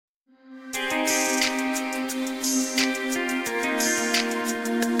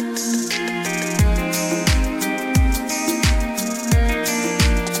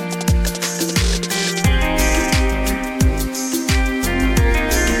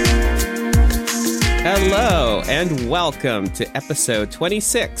Hello, and welcome to episode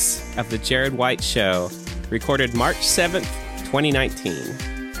 26 of The Jared White Show, recorded March 7th, 2019.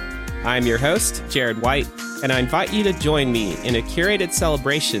 I'm your host, Jared White, and I invite you to join me in a curated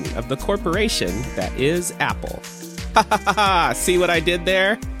celebration of the corporation that is Apple. Ha ha ha ha! See what I did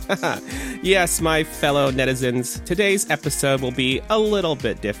there? Yes, my fellow netizens, today's episode will be a little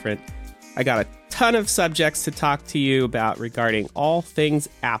bit different. I got a ton of subjects to talk to you about regarding all things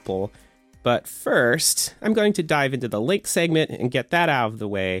Apple. But first, I'm going to dive into the link segment and get that out of the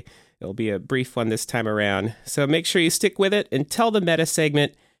way. It'll be a brief one this time around, so make sure you stick with it until the meta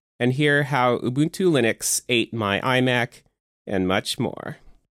segment and hear how Ubuntu Linux ate my iMac and much more.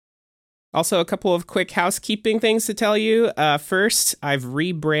 Also, a couple of quick housekeeping things to tell you. First, I've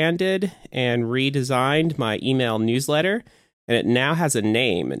rebranded and redesigned my email newsletter, and it now has a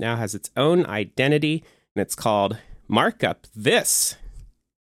name. It now has its own identity, and it's called Markup This.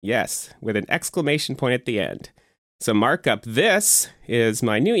 Yes, with an exclamation point at the end. So Markup This is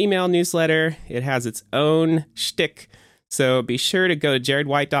my new email newsletter. It has its own shtick. So be sure to go to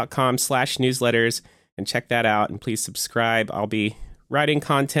jaredwhite.com/newsletters and check that out. And please subscribe. I'll be writing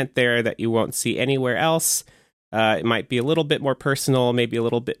content there that you won't see anywhere else. It might be a little bit more personal, maybe a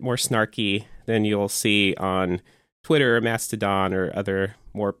little bit more snarky than you'll see on Twitter or Mastodon or other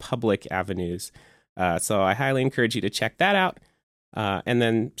more public avenues. So I highly encourage you to check that out. And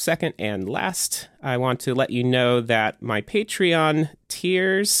then second and last, I want to let you know that my Patreon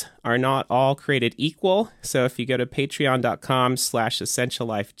tiers are not all created equal. So if you go to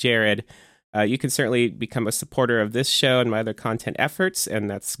patreon.com/essentiallifejared, you can certainly become a supporter of this show and my other content efforts, and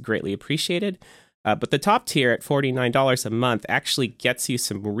that's greatly appreciated. But the top tier at $49 a month actually gets you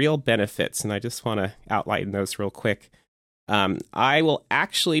some real benefits, and I just want to outline those real quick. I will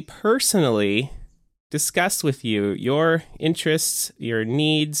actually personally discuss with you your interests, your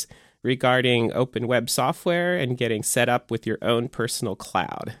needs regarding open web software and getting set up with your own personal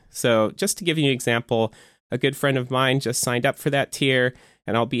cloud. So just to give you an example, a good friend of mine just signed up for that tier,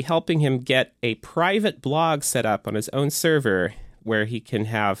 and I'll be helping him get a private blog set up on his own server where he can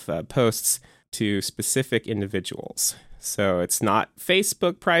have posts to specific individuals. So it's not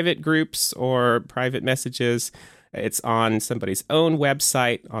Facebook private groups or private messages. It's on somebody's own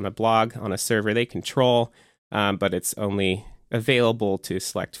website, on a blog, on a server they control, but it's only available to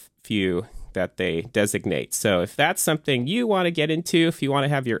select few that they designate. So if that's something you want to get into, if you want to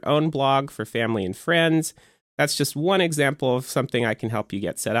have your own blog for family and friends, that's just one example of something I can help you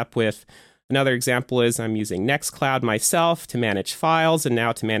get set up with. Another example is I'm using Nextcloud myself to manage files and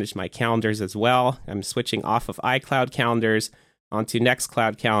now to manage my calendars as well. I'm switching off of iCloud calendars onto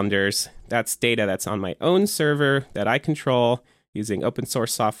Nextcloud calendars. That's data that's on my own server that I control using open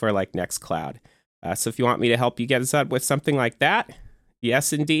source software like Nextcloud. So if you want me to help you get set up with something like that,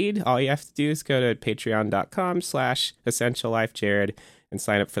 yes, indeed, all you have to do is go to patreon.com/essentiallifejared and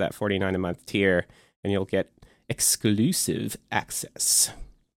sign up for that $49 a month tier, and you'll get exclusive access.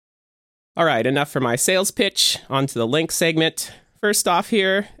 All right, enough for my sales pitch. On to the link segment. First off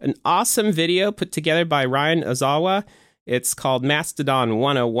here, an awesome video put together by Ryan Ozawa. It's called Mastodon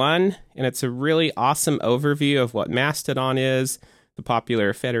 101, and it's a really awesome overview of what Mastodon is, the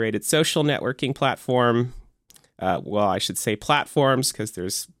popular federated social networking platform. Well, I should say platforms, because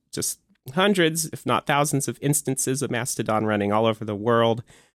there's just hundreds, if not thousands, of instances of Mastodon running all over the world.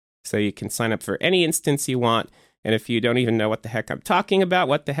 So you can sign up for any instance you want. And if you don't even know what the heck I'm talking about,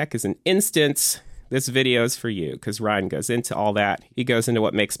 what the heck is an instance, this video is for you, because Ryan goes into all that. He goes into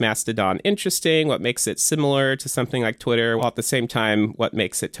what makes Mastodon interesting, what makes it similar to something like Twitter, while at the same time, what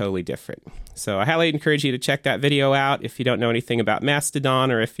makes it totally different. So I highly encourage you to check that video out if you don't know anything about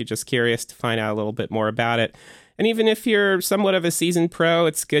Mastodon, or if you're just curious to find out a little bit more about it. And even if you're somewhat of a seasoned pro,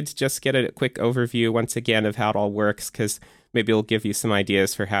 it's good to just get a quick overview once again of how it all works, because maybe it'll give you some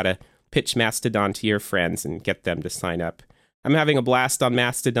ideas for how to pitch Mastodon to your friends and get them to sign up. I'm having a blast on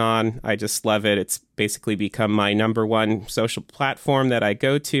Mastodon. I just love it. It's basically become my number one social platform that I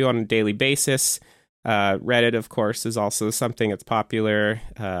go to on a daily basis. Reddit, of course, is also something that's popular.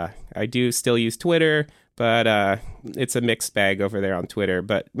 I do still use Twitter, but it's a mixed bag over there on Twitter.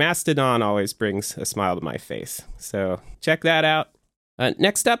 But Mastodon always brings a smile to my face. So check that out.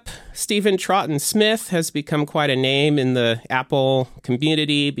 Next up, Stephen Troughton-Smith has become quite a name in the Apple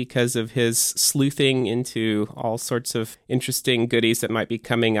community because of his sleuthing into all sorts of interesting goodies that might be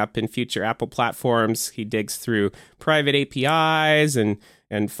coming up in future Apple platforms. He digs through private APIs and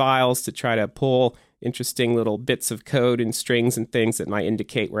files to try to pull interesting little bits of code and strings and things that might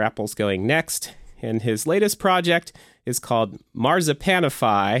indicate where Apple's going next. and his latest project is called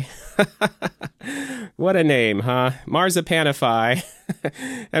Marzipanify. What a name, huh? Marzipanify.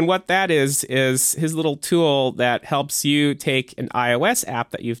 And what that is his little tool that helps you take an iOS app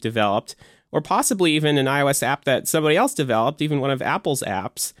that you've developed, or possibly even an iOS app that somebody else developed, even one of Apple's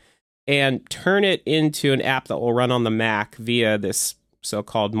apps, and turn it into an app that will run on the Mac via this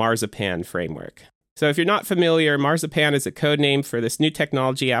so-called Marzipan framework. So if you're not familiar, Marzipan is a code name for this new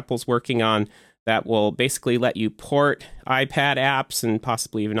technology Apple's working on that will basically let you port iPad apps and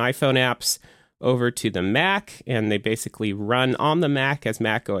possibly even iPhone apps over to the Mac, and they basically run on the Mac as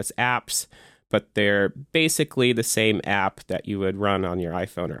macOS apps, but they're basically the same app that you would run on your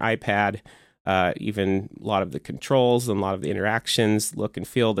iPhone or iPad. Even a lot of the controls and a lot of the interactions look and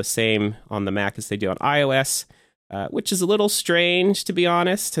feel the same on the Mac as they do on iOS, which is a little strange, to be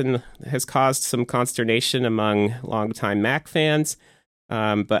honest, and has caused some consternation among longtime Mac fans.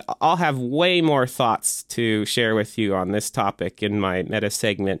 But I'll have way more thoughts to share with you on this topic in my meta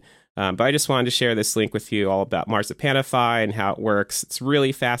segment. But I just wanted to share this link with you all about Marzipanify and how it works. It's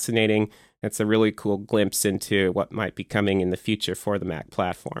really fascinating. It's a really cool glimpse into what might be coming in the future for the Mac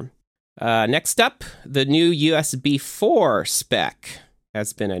platform. Next up, the new USB 4 spec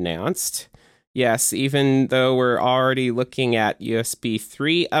has been announced. Yes, even though we're already looking at USB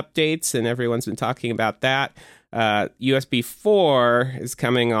 3 updates and everyone's been talking about that, USB 4 is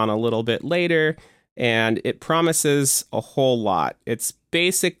coming on a little bit later, and it promises a whole lot. It's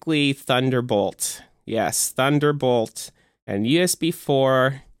basically Thunderbolt. Yes, Thunderbolt and USB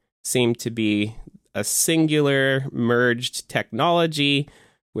 4 seem to be a singular merged technology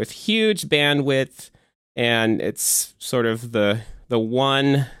with huge bandwidth, and it's sort of the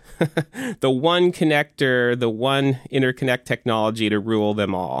one the one connector, the one interconnect technology to rule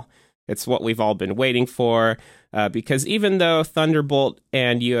them all. It's what we've all been waiting for, because even though Thunderbolt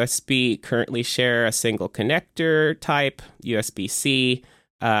and USB currently share a single connector type, USB-C,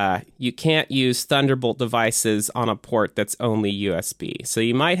 you can't use Thunderbolt devices on a port that's only USB. So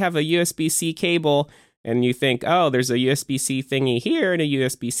you might have a USB-C cable, and you think, oh, there's a USB-C thingy here and a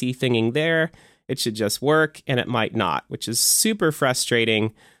USB-C thingy there. It should just work, and it might not, which is super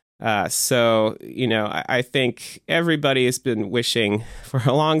frustrating. So, I think everybody has been wishing for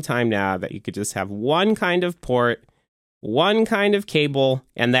a long time now that you could just have one kind of port, one kind of cable,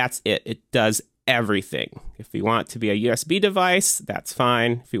 and that's it. It does everything. If you want to be a USB device, that's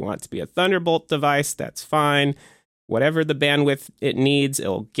fine. If you want to be a Thunderbolt device, that's fine. Whatever the bandwidth it needs,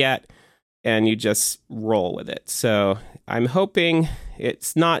 it'll get, and you just roll with it. So I'm hoping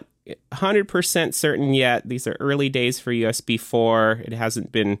it's not 100% certain yet. These are early days for USB 4. It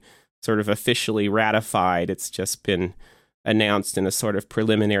hasn't been sort of officially ratified. It's just been announced in a sort of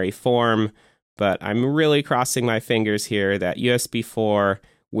preliminary form. But I'm really crossing my fingers here that USB 4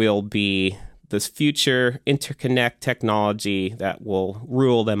 will be this future interconnect technology that will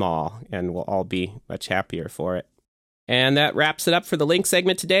rule them all, and we'll all be much happier for it. And that wraps it up for the link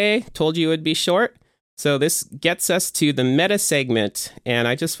segment today. Told you it would be short. So this gets us to the meta segment, and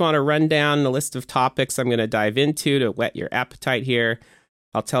I just want to run down the list of topics I'm going to dive into to whet your appetite here.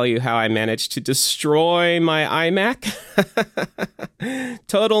 I'll tell you how I managed to destroy my iMac.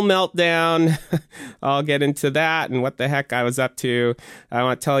 Total meltdown. I'll get into that and what the heck I was up to. I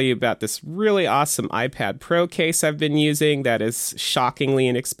want to tell you about this really awesome iPad Pro case I've been using that is shockingly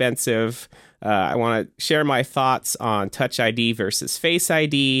inexpensive. I want to share my thoughts on Touch ID versus Face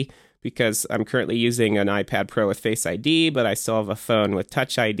ID, because I'm currently using an iPad Pro with Face ID, but I still have a phone with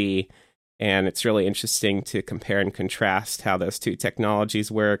Touch ID, and it's really interesting to compare and contrast how those two technologies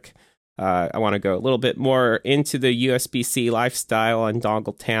work. I want to go a little bit more into the USB-C lifestyle and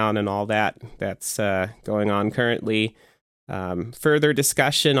Dongle Town and all that's going on currently. Further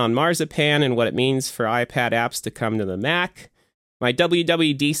discussion on Marzipan and what it means for iPad apps to come to the Mac. My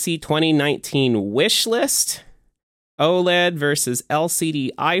WWDC 2019 wish list. OLED versus LCD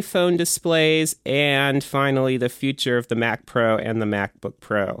iPhone displays, and finally, the future of the Mac Pro and the MacBook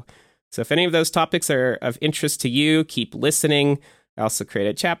Pro. So if any of those topics are of interest to you, keep listening. I also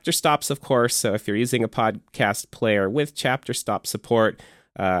created chapter stops, of course, so if you're using a podcast player with chapter stop support,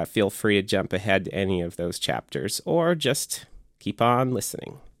 feel free to jump ahead to any of those chapters, or just keep on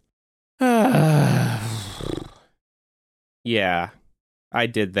listening. Yeah, I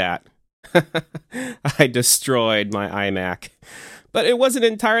did that. I destroyed my iMac. But it wasn't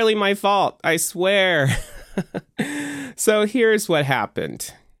entirely my fault, I swear. So here's what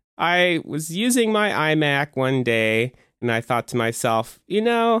happened. I was using my iMac one day, and I thought to myself,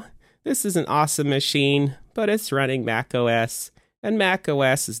 this is an awesome machine, but it's running macOS, and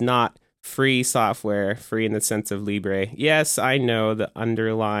macOS is not free software, free in the sense of Libre. Yes, I know the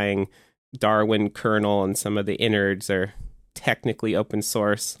underlying Darwin kernel and some of the innards are technically open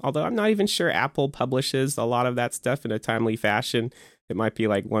source, although I'm not even sure Apple publishes a lot of that stuff in a timely fashion. It might be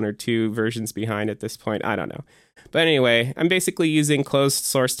like 1 or 2 versions behind at this point. I don't know. But anyway, I'm basically using closed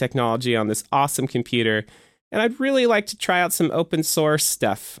source technology on this awesome computer. And I'd really like to try out some open source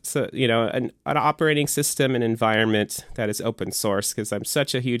stuff. So, an operating system and environment that is open source, because I'm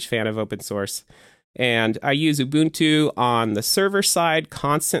such a huge fan of open source. And I use Ubuntu on the server side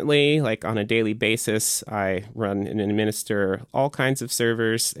constantly, like on a daily basis. I run and administer all kinds of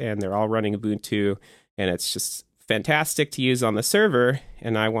servers, and they're all running Ubuntu. And it's just fantastic to use on the server.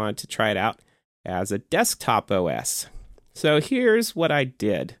 And I wanted to try it out as a desktop OS. So here's what I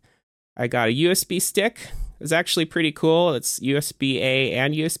did. I got a USB stick. It's actually pretty cool. It's USB-A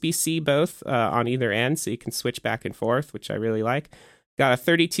and USB-C both on either end, so you can switch back and forth, which I really like. Got a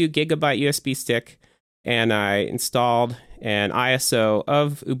 32 gigabyte USB stick, and I installed an ISO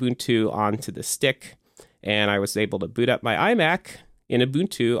of Ubuntu onto the stick, and I was able to boot up my iMac in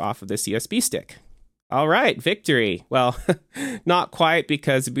Ubuntu off of this USB stick. All right, victory. Well, not quite,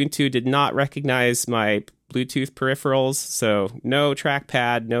 because Ubuntu did not recognize my Bluetooth peripherals, so no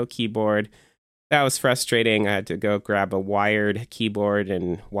trackpad, no keyboard. That was frustrating. I had to go grab a wired keyboard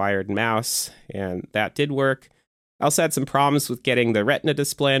and wired mouse, and that did work. I also had some problems with getting the Retina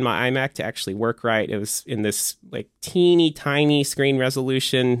display on my iMac to actually work right. It was in this like teeny tiny screen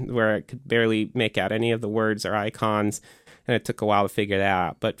resolution where I could barely make out any of the words or icons, and it took a while to figure that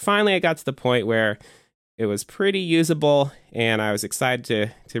out. But finally I got to the point where it was pretty usable, and I was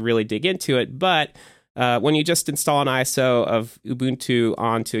excited to really dig into it. But when you just install an ISO of Ubuntu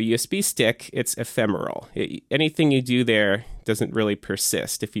onto a USB stick, it's ephemeral. Anything you do there doesn't really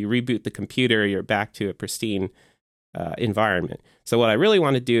persist. If you reboot the computer, you're back to a pristine environment. So what I really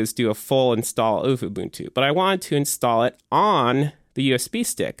want to do is do a full install of Ubuntu, but I wanted to install it on the USB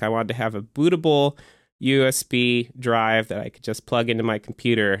stick. I wanted to have a bootable USB drive that I could just plug into my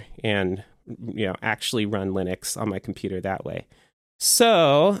computer and actually run Linux on my computer that way.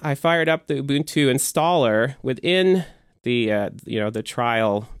 So I fired up the Ubuntu installer within the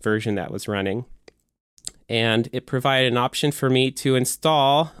trial version that was running, and it provided an option for me to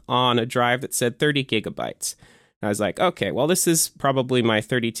install on a drive that said 30 gigabytes. I was like, okay, well, this is probably my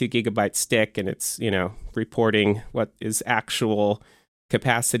 32 gigabyte stick, and it's reporting what is actual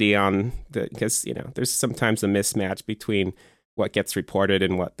capacity on because there's sometimes a mismatch between what gets reported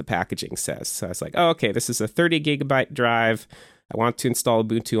and what the packaging says. So I was like, oh, okay, this is a 30 gigabyte drive. I want to install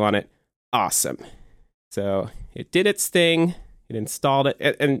Ubuntu on it. Awesome. So it did its thing. It installed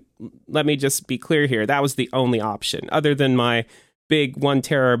it. And let me just be clear here. That was the only option other than my big 1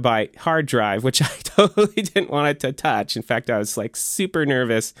 terabyte hard drive, which I totally didn't want it to touch. In fact, I was like super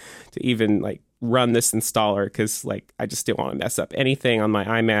nervous to even run this installer because I just didn't want to mess up anything on my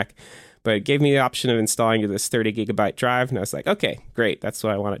iMac. But it gave me the option of installing this 30 gigabyte drive. And I was like, okay, great. That's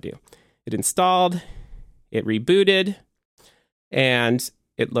what I want to do. It installed. It rebooted. And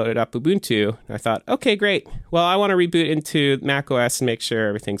it loaded up Ubuntu. I thought, okay, great. Well, I want to reboot into macOS and make sure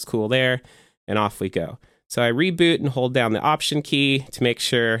everything's cool there. And off we go. So I reboot and hold down the Option key to make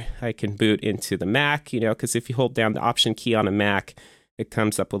sure I can boot into the Mac, because if you hold down the Option key on a Mac, it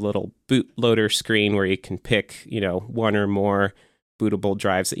comes up with a little bootloader screen where you can pick, 1 or more bootable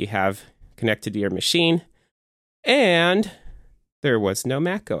drives that you have connected to your machine. And there was no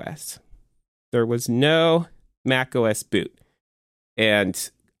macOS. There was no macOS boot. And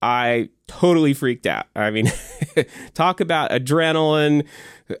I totally freaked out. I mean, talk about adrenaline,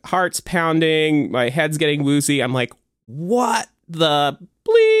 heart's pounding, my head's getting woozy. I'm like, what the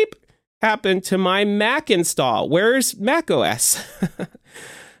bleep happened to my Mac install? Where's macOS?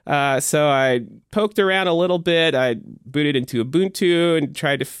 So I poked around a little bit. I booted into Ubuntu and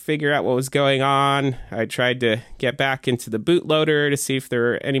tried to figure out what was going on. I tried to get back into the bootloader to see if there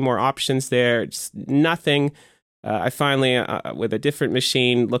were any more options there. Just nothing. I finally, with a different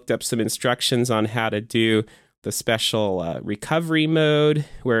machine, looked up some instructions on how to do the special recovery mode,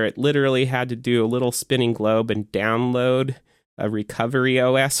 where it literally had to do a little spinning globe and download a recovery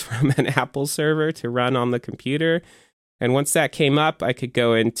OS from an Apple server to run on the computer. And once that came up, I could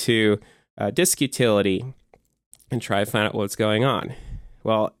go into disk utility and try to find out what's going on.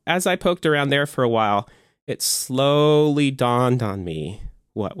 Well, as I poked around there for a while, it slowly dawned on me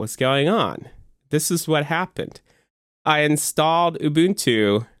what was going on. This is what happened. I installed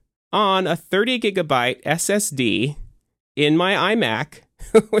Ubuntu on a 30 gigabyte SSD in my iMac,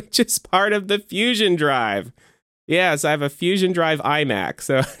 which is part of the Fusion Drive. Yes, I have a Fusion Drive iMac.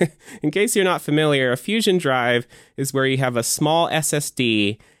 So in case you're not familiar, a Fusion Drive is where you have a small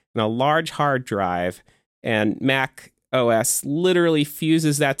SSD and a large hard drive, and Mac OS literally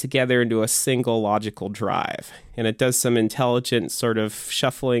fuses that together into a single logical drive. And it does some intelligent sort of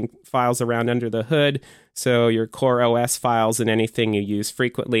shuffling files around under the hood. So your core OS files and anything you use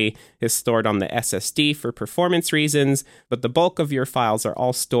frequently is stored on the SSD for performance reasons, but the bulk of your files are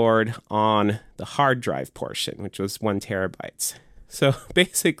all stored on the hard drive portion, which was 1 terabyte. So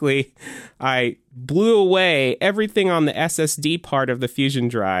basically, I blew away everything on the SSD part of the Fusion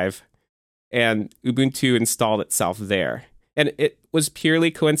drive, and Ubuntu installed itself there. And it was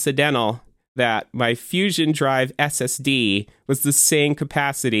purely coincidental that my Fusion drive SSD was the same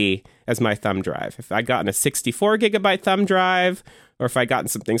capacity as my thumb drive. If I'd gotten a 64 gigabyte thumb drive, or if I'd gotten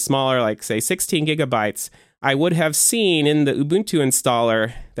something smaller, like say 16 gigabytes, I would have seen in the Ubuntu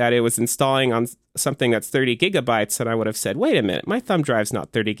installer that it was installing on something that's 30 gigabytes, and I would have said, wait a minute, my thumb drive's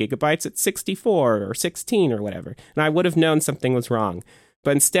not 30 gigabytes, it's 64 or 16 or whatever. And I would have known something was wrong.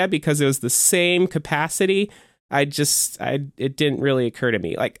 But instead, because it was the same capacity, it didn't really occur to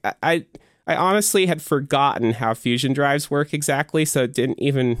me. Like, I honestly had forgotten how Fusion drives work exactly, so it didn't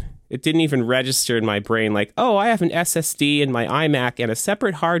even register in my brain like, oh, I have an SSD in my iMac and a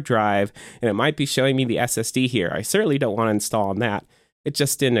separate hard drive, and it might be showing me the SSD here. I certainly don't want to install on that. It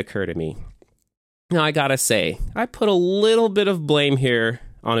just didn't occur to me. Now, I gotta say, I put a little bit of blame here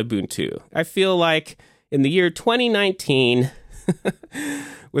on Ubuntu. I feel like in the year 2019,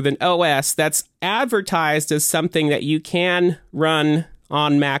 with an OS that's advertised as something that you can run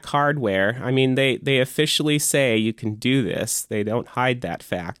on Mac hardware. I mean, they officially say you can do this. They don't hide that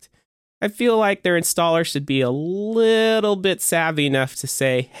fact. I feel like their installer should be a little bit savvy enough to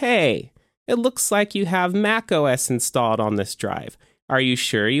say, hey, it looks like you have macOS installed on this drive. Are you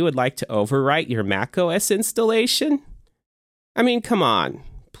sure you would like to overwrite your macOS installation? I mean, come on.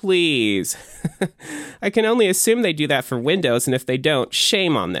 Please. I can only assume they do that for Windows, and if they don't,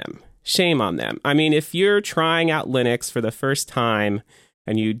 shame on them. Shame on them. I mean, if you're trying out Linux for the first time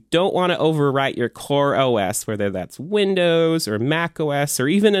and you don't want to overwrite your core OS, whether that's Windows or Mac OS or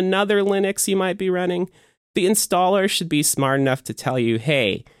even another Linux you might be running, the installer should be smart enough to tell you,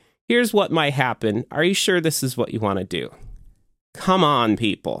 hey, here's what might happen. Are you sure this is what you want to do? Come on,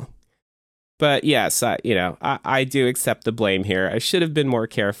 people. But yes, I do accept the blame here. I should have been more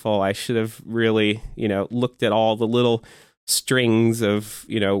careful. I should have really, looked at all the little strings of,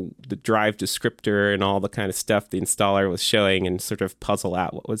 the drive descriptor and all the kind of stuff the installer was showing and sort of puzzle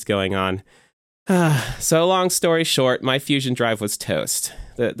out what was going on. So long story short, my Fusion drive was toast.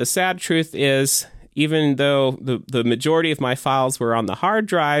 The sad truth is, even though the majority of my files were on the hard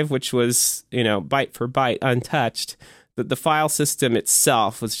drive, which was, byte for byte untouched, the file system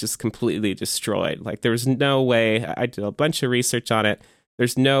itself was just completely destroyed. Like, there was no way. I did a bunch of research on it.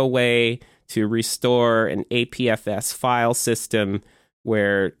 There's no way to restore an APFS file system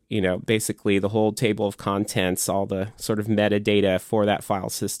where, basically the whole table of contents, all the sort of metadata for that file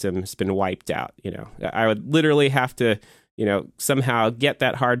system has been wiped out. I would literally have to, somehow get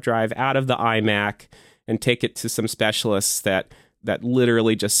that hard drive out of the iMac and take it to some specialists that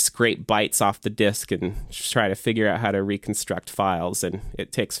literally just scrape bytes off the disk and try to figure out how to reconstruct files. And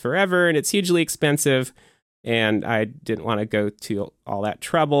it takes forever, and it's hugely expensive. And I didn't want to go to all that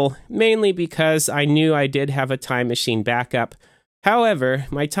trouble, mainly because I knew I did have a Time Machine backup. However,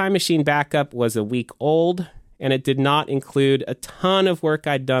 my Time Machine backup was a week old, and it did not include a ton of work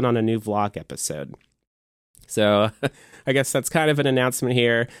I'd done on a new vlog episode. So I guess that's kind of an announcement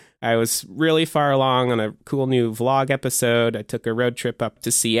here. I was really far along on a cool new vlog episode. I took a road trip up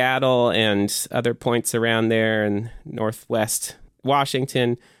to Seattle and other points around there in Northwest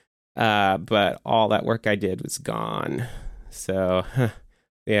Washington. But all that work I did was gone. So,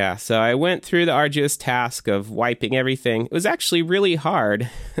 yeah. So I went through the arduous task of wiping everything. It was actually really hard,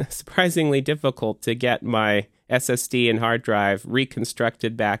 surprisingly difficult to get my SSD and hard drive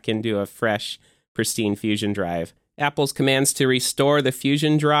reconstructed back into a fresh, pristine Fusion drive. Apple's commands to restore the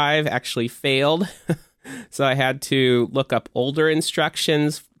Fusion drive actually failed. So I had to look up older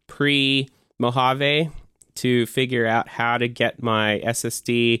instructions pre-Mojave to figure out how to get my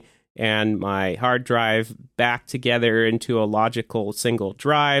SSD and my hard drive back together into a logical single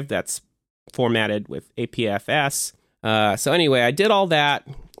drive that's formatted with APFS. So anyway, I did all that,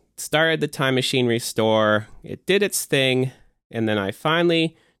 started the Time Machine restore. It did its thing, and then I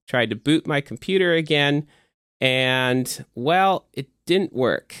finally tried to boot my computer again. And, well, it didn't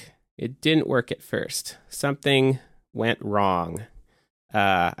work. It didn't work at first. Something went wrong.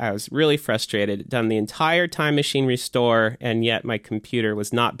 I was really frustrated. I'd done the entire Time Machine restore, and yet my computer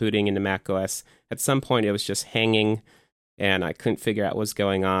was not booting into macOS. At some point, it was just hanging, and I couldn't figure out what was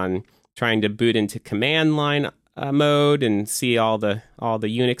going on. Trying to boot into command line mode and see all the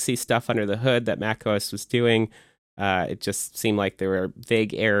Unixy stuff under the hood that macOS was doing. It just seemed like there were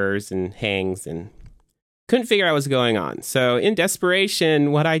vague errors and hangs and couldn't figure out what was going on. So in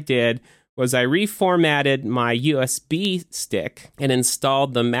desperation, what I did was I reformatted my USB stick and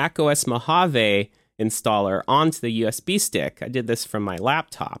installed the macOS Mojave installer onto the USB stick. I did this from my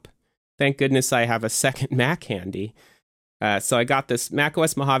laptop. Thank goodness I have a second Mac handy. So I got this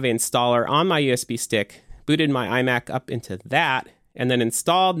macOS Mojave installer on my USB stick, booted my iMac up into that, and then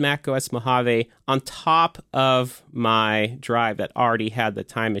installed macOS Mojave on top of my drive that already had the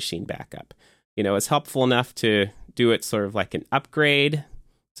Time Machine backup. You know, it's helpful enough to do it sort of like an upgrade.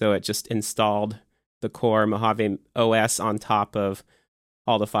 So it just installed the core Mojave OS on top of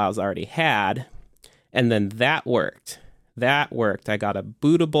all the files I already had. And then that worked. I got a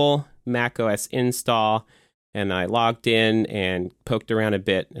bootable macOS install, and I logged in and poked around a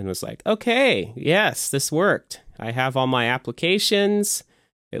bit and was like, okay, yes, this worked. I have all my applications.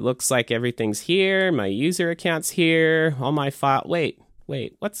 It looks like everything's here. My user account's here. All my file. Wait,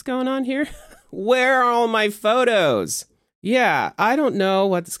 what's going on here? Where are all my photos? Yeah, I don't know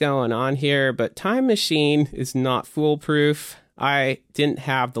what's going on here, but Time Machine is not foolproof. I didn't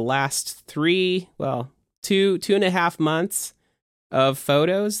have the last 2.5 months of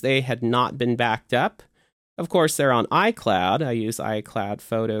photos. They had not been backed up. Of course, they're on iCloud. I use iCloud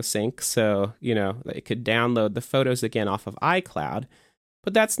Photo Sync, so, it could download the photos again off of iCloud.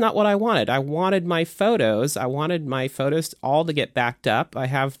 But that's not what I wanted. I wanted my photos all to get backed up. I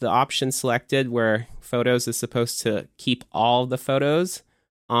have the option selected where Photos is supposed to keep all the photos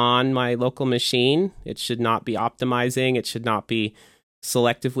on my local machine. It should not be optimizing. It should not be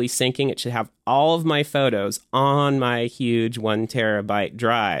selectively syncing. It should have all of my photos on my huge 1 terabyte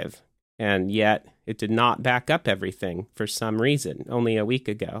drive. And yet it did not back up everything for some reason. Only a week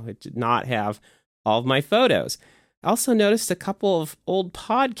ago, it did not have all of my photos. I also noticed a couple of old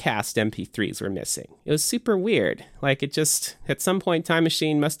podcast MP3s were missing. It was super weird. Like, it just, at some point, Time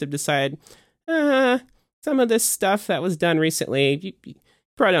Machine must have decided, some of this stuff that was done recently, you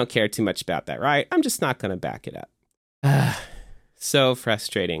probably don't care too much about that, right? I'm just not going to back it up. So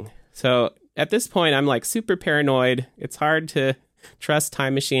frustrating. So at this point, I'm like super paranoid. It's hard to trust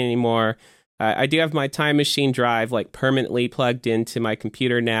Time Machine anymore. I do have my Time Machine drive like permanently plugged into my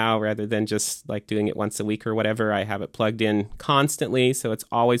computer now, rather than just like doing it once a week or whatever. I have it plugged in constantly, so it's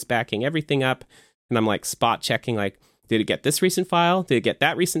always backing everything up. And I'm like spot checking, like, did it get this recent file? Did it get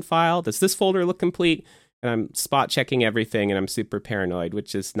that recent file? Does this folder look complete? And I'm spot checking everything, and I'm super paranoid,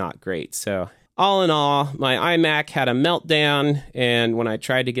 which is not great. So all in all, my iMac had a meltdown, and when I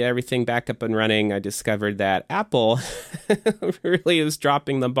tried to get everything back up and running, I discovered that Apple really is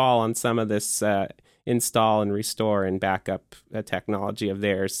dropping the ball on some of this install and restore and backup technology of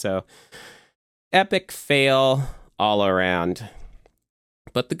theirs. So epic fail all around.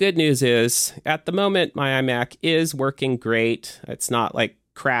 But the good news is, at the moment, my iMac is working great. It's not like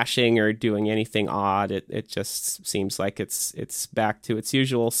crashing or doing anything odd. It just seems like it's back to its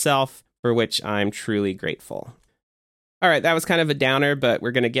usual self, for which I'm truly grateful. All right, that was kind of a downer, but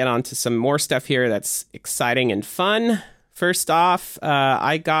we're going to get on to some more stuff here that's exciting and fun. First off,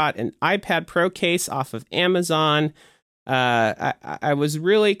 I got an iPad Pro case off of Amazon. I was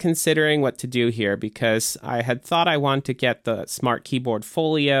really considering what to do here because I had thought I wanted to get the Smart Keyboard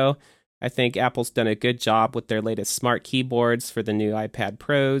Folio. I think Apple's done a good job with their latest smart keyboards for the new iPad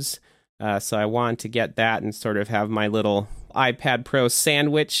Pros. So I wanted to get that and sort of have my little iPad Pro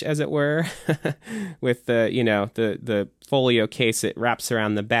sandwich, as it were, with the folio case. It wraps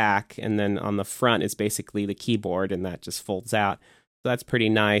around the back, and then on the front is basically the keyboard, and that just folds out. So that's pretty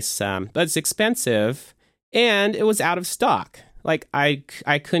nice, but it's expensive, and it was out of stock. Like, I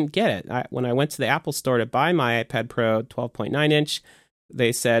couldn't get it. When I went to the Apple store to buy my iPad Pro 12.9 inch,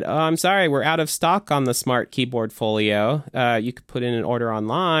 they said, "Oh, I'm sorry, we're out of stock on the Smart Keyboard Folio. You could put in an order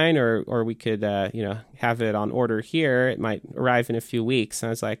online, or we could, have it on order here. It might arrive in a few weeks." And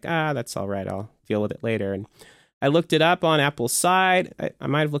I was like, that's all right. I'll deal with it later. And I looked it up on Apple's site. I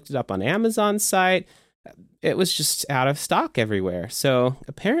might have looked it up on Amazon's site. It was just out of stock everywhere. So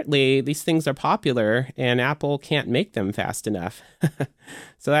apparently these things are popular and Apple can't make them fast enough.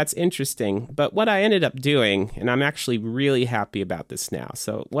 So that's interesting. But what I ended up doing, and I'm actually really happy about this now.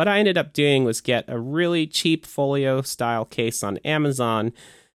 So what I ended up doing was get a really cheap folio style case on Amazon.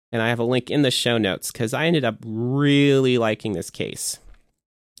 And I have a link in the show notes because I ended up really liking this case.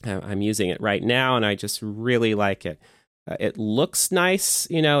 I'm using it right now and I just really like it. It looks nice,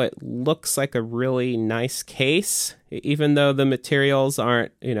 it looks like a really nice case, even though the materials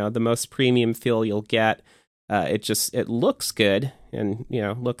aren't, the most premium feel you'll get. It looks good, and,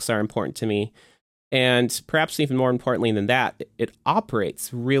 looks are important to me. And perhaps even more importantly than that, it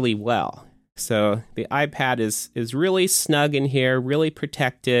operates really well. So the iPad is really snug in here, really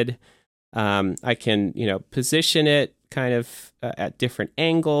protected. I can, position it kind of at different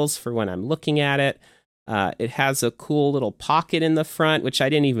angles for when I'm looking at it. It has a cool little pocket in the front, which I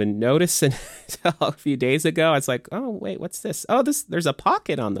didn't even notice until a few days ago. I was like, oh, wait, what's this? Oh, there's a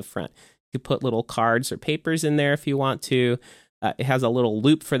pocket on the front. You can put little cards or papers in there if you want to. It has a little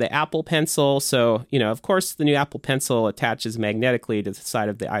loop for the Apple Pencil. So, of course, the new Apple Pencil attaches magnetically to the side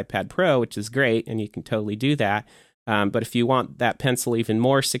of the iPad Pro, which is great, and you can totally do that. But if you want that pencil even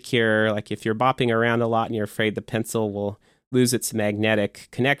more secure, like if you're bopping around a lot and you're afraid the pencil will lose its magnetic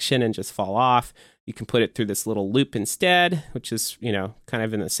connection and just fall off, you can put it through this little loop instead, which is, kind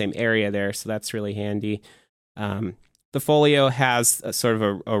of in the same area there. So that's really handy. The Folio has a sort of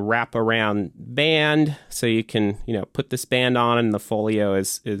a wraparound band. So you can, put this band on and the Folio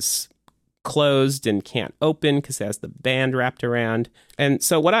is closed and can't open because it has the band wrapped around. And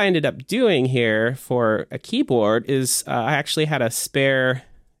so what I ended up doing here for a keyboard is I actually had a spare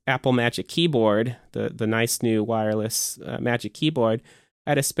Apple Magic Keyboard, the nice new wireless Magic Keyboard.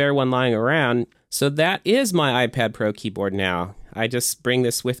 I had a spare one lying around. So that is my iPad Pro keyboard now. I just bring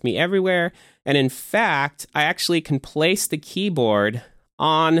this with me everywhere. And in fact, I actually can place the keyboard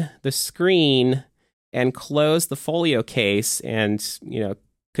on the screen and close the Folio case and,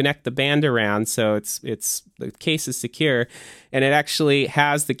 connect the band around so it's the case is secure, and it actually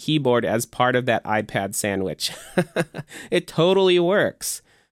has the keyboard as part of that iPad sandwich. It totally works.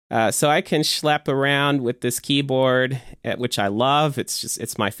 So I can schlep around with this keyboard, which I love.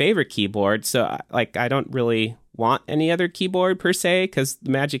 It's my favorite keyboard. So I don't really want any other keyboard per se because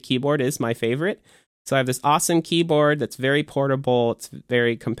the Magic Keyboard is my favorite. So I have this awesome keyboard that's very portable. It's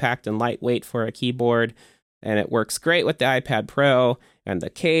very compact and lightweight for a keyboard, and it works great with the iPad Pro and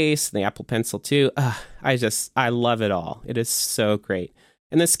the case, and the Apple Pencil too. I love it all. It is so great.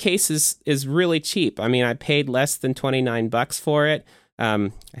 And this case is really cheap. I mean, I paid less than $29 for it.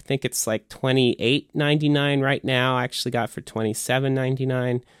 I think it's like $28.99 right now. I actually got it for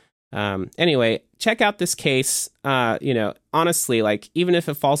 $27.99. Anyway, check out this case. Honestly, even if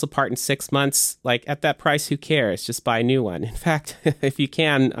it falls apart in 6 months, at that price, who cares? Just buy a new one. In fact, if you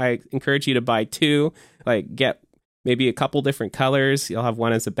can, I encourage you to buy two. Get maybe a couple different colors. You'll have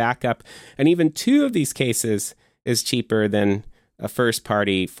one as a backup. And even two of these cases is cheaper than a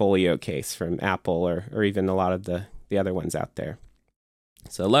first-party Folio case from Apple or even a lot of the other ones out there.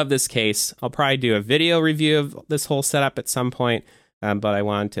 So I love this case. I'll probably do a video review of this whole setup at some point, but I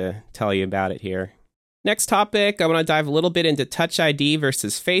wanted to tell you about it here. Next topic, I want to dive a little bit into Touch ID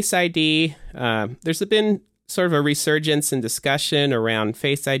versus Face ID. There's been sort of a resurgence in discussion around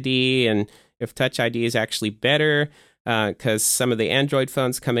Face ID and if Touch ID is actually better, because some of the Android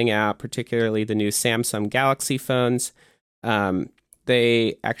phones coming out, particularly the new Samsung Galaxy phones,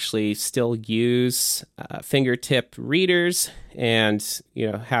 they actually still use fingertip readers and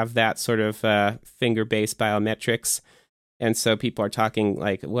have that sort of finger-based biometrics. And so people are talking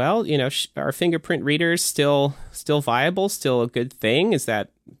are fingerprint readers still viable, still a good thing? Is that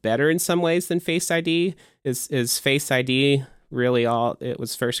better in some ways than Face ID? Is Face ID really all it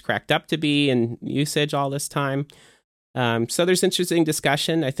was first cracked up to be in usage all this time? So there's interesting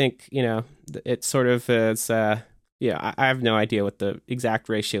discussion. I think, it sort of is, I have no idea what the exact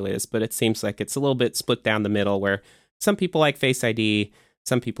ratio is, but it seems like it's a little bit split down the middle where some people like Face ID,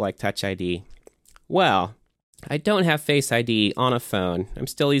 some people like Touch ID. Well, I don't have Face ID on a phone. I'm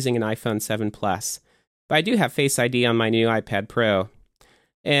still using an iPhone 7 Plus, but I do have Face ID on my new iPad Pro.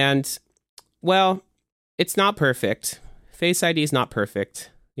 And, well, it's not perfect. Face ID is not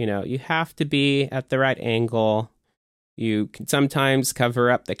perfect. You have to be at the right angle. You can sometimes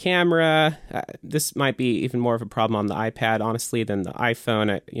cover up the camera. This might be even more of a problem on the iPad, honestly, than the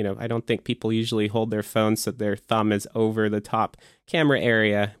iPhone. I don't think people usually hold their phone so their thumb is over the top camera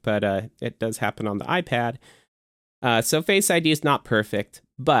area, but it does happen on the iPad. So Face ID is not perfect,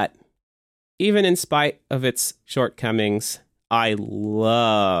 but even in spite of its shortcomings, I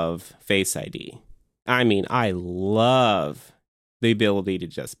love Face ID. I mean, I love the ability to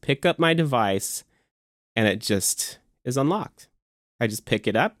just pick up my device and it just is unlocked. I just pick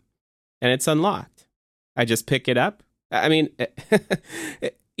it up and it's unlocked. I just pick it up. I mean,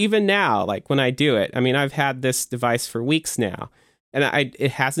 even now, when I do it, I've had this device for weeks now and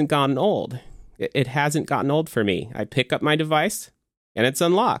it hasn't gotten old. It hasn't gotten old for me. I pick up my device and it's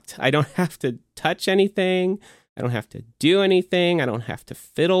unlocked. I don't have to touch anything. I don't have to do anything. I don't have to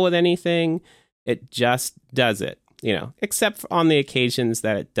fiddle with anything. It just does it, except on the occasions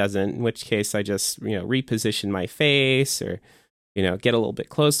that it doesn't, in which case I just, reposition my face or, get a little bit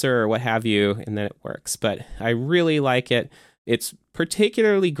closer or what have you, and then it works. But I really like it. It's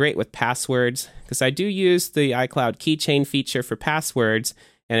particularly great with passwords because I do use the iCloud keychain feature for passwords,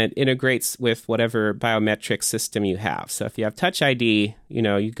 and it integrates with whatever biometric system you have. So if you have Touch ID,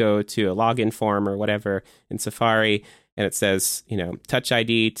 you go to a login form or whatever in Safari, and it says, Touch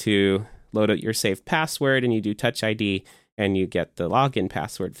ID to load out your saved password, and you do Touch ID, and you get the login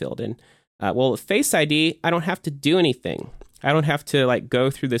password filled in. Well, with Face ID, I don't have to do anything. I don't have to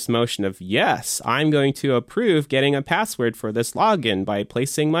go through this motion of, yes, I'm going to approve getting a password for this login by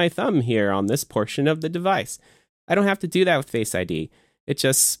placing my thumb here on this portion of the device. I don't have to do that with Face ID. It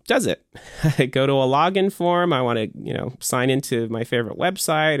just does it. I go to a login form. I want to, sign into my favorite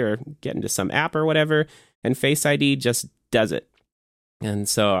website or get into some app or whatever, and Face ID just does it. And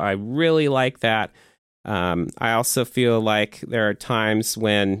so I really like that. I also feel like there are times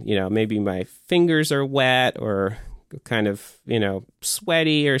when, maybe my fingers are wet or kind of,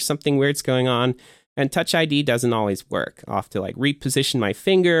 sweaty or something weird's going on. And Touch ID doesn't always work. I'll have to reposition my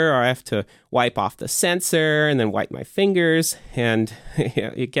finger, or I have to wipe off the sensor and then wipe my fingers. And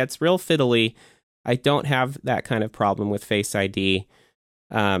it gets real fiddly. I don't have that kind of problem with Face ID.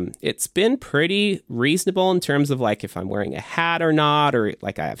 It's been pretty reasonable in terms of if I'm wearing a hat or not, or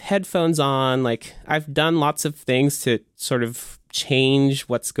I have headphones on. I've done lots of things to sort of change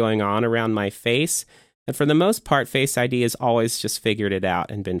what's going on around my face. And for the most part, Face ID has always just figured it out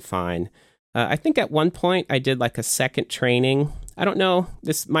and been fine. I think at one point I did a second training. I don't know.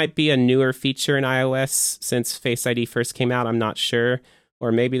 This might be a newer feature in iOS since Face ID first came out. I'm not sure.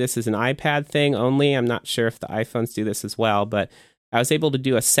 Or maybe this is an iPad thing only. I'm not sure if the iPhones do this as well. But I was able to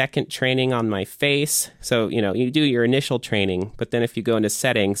do a second training on my face. So, you do your initial training, but then if you go into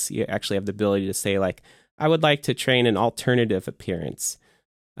settings, you actually have the ability to say, I would like to train an alternative appearance.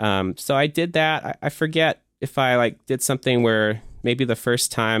 So I did that. I forget if I did something where maybe the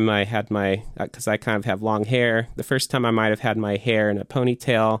first time I had because I kind of have long hair, the first time I might have had my hair in a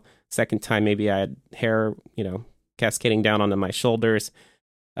ponytail. Second time, maybe I had hair, cascading down onto my shoulders.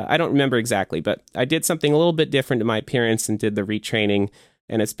 I don't remember exactly, but I did something a little bit different to my appearance and did the retraining,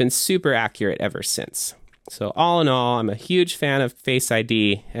 and it's been super accurate ever since. So all in all, I'm a huge fan of Face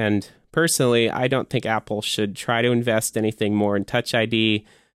ID, and personally, I don't think Apple should try to invest anything more in Touch ID.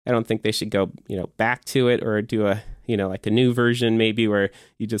 I don't think they should go, back to it or do a new version maybe where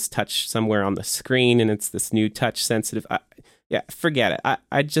you just touch somewhere on the screen and it's this new touch sensitive. Forget it.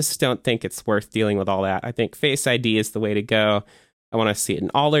 I just don't think it's worth dealing with all that. I think Face ID is the way to go. I want to see it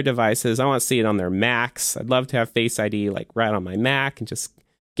in all their devices. I want to see it on their Macs. I'd love to have Face ID right on my Mac and just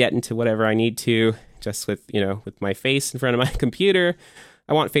get into whatever I need to just with my face in front of my computer.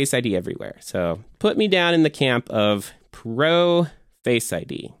 I want Face ID everywhere. So put me down in the camp of pro Face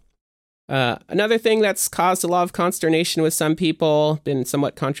ID. Another thing that's caused a lot of consternation with some people, been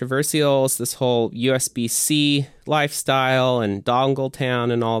somewhat controversial, is this whole USB-C lifestyle and dongle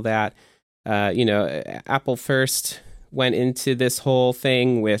town and all that. Apple first went into this whole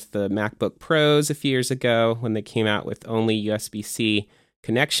thing with the MacBook Pros a few years ago when they came out with only USB-C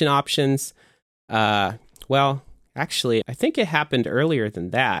connection options. Actually, I think it happened earlier than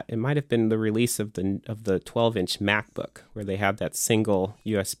that. It might have been the release of the 12-inch MacBook where they have that single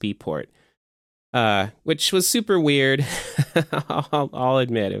USB port, which was super weird. I'll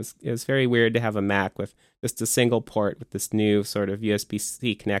admit it was very weird to have a Mac with just a single port with this new sort of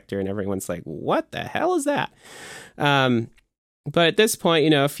USB-C connector, and everyone's like, "What the hell is that?" But at this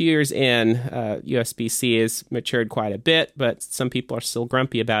point, a few years in, USB-C has matured quite a bit, but some people are still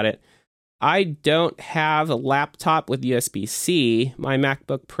grumpy about it. I don't have a laptop with USB-C. My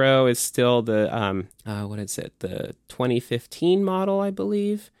MacBook Pro is still the, the 2015 model, I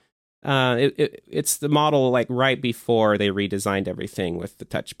believe. It's the model right before they redesigned everything with the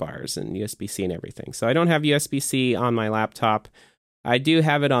touch bars and USB-C and everything. So I don't have USB-C on my laptop. I do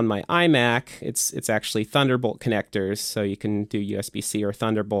have it on my iMac. It's actually Thunderbolt connectors, so you can do USB-C or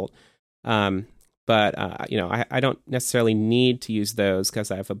Thunderbolt. But I don't necessarily need to use those because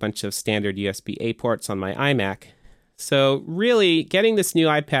I have a bunch of standard USB-A ports on my iMac. So really, getting this new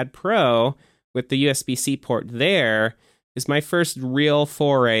iPad Pro with the USB-C port there is my first real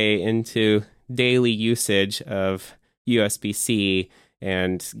foray into daily usage of USB-C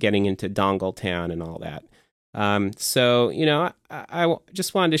and getting into dongle town and all that. I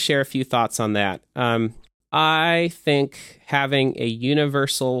just wanted to share a few thoughts on that. I think having a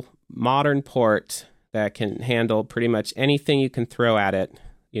universal modern port that can handle pretty much anything you can throw at it,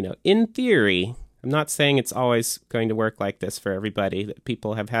 in theory, I'm not saying it's always going to work like this for everybody, that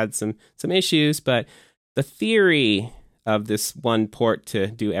people have had some issues, but the theory of this one port to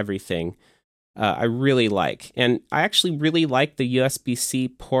do everything, I really like. And I actually really like the USB-C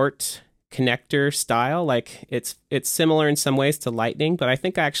port connector style. Like it's similar in some ways to Lightning, but I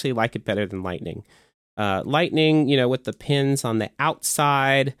think I actually like it better than Lightning. Lightning, with the pins on the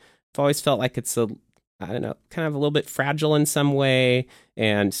outside, I've always felt like it's kind of a little bit fragile in some way.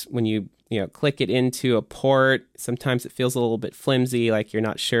 And when you click it into a port, sometimes it feels a little bit flimsy, like you're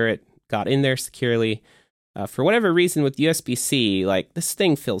not sure it got in there securely. For whatever reason with USB-C, like this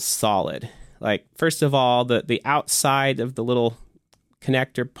thing feels solid. Like, first of all, the outside of the little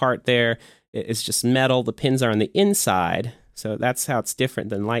connector part there is just metal. The pins are on the inside. So that's how it's different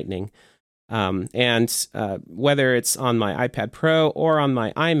than Lightning. And whether it's on my iPad Pro or on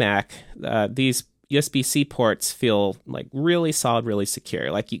my iMac, these USB-C ports feel like really solid, really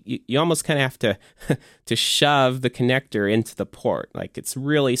secure. Like you almost kind of have to shove the connector into the port. Like it's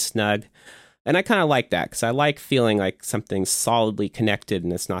really snug. And I kind of like that because I like feeling like something's solidly connected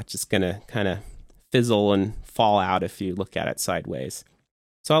and it's not just going to kind of fizzle and fall out if you look at it sideways.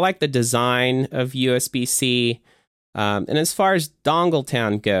 So I like the design of USB-C. And as far as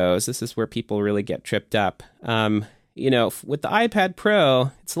Dongletown goes, this is where people really get tripped up. With the iPad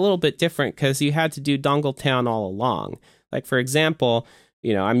Pro, it's a little bit different because you had to do Dongletown all along. Like, for example,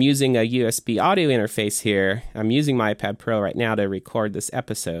 I'm using a USB audio interface here. I'm using my iPad Pro right now to record this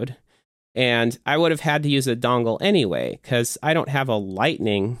episode. And I would have had to use a dongle anyway because I don't have a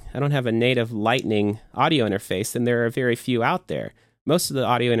native Lightning audio interface, and there are very few out there. Most of the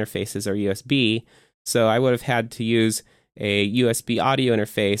audio interfaces are USB, so I would have had to use a USB audio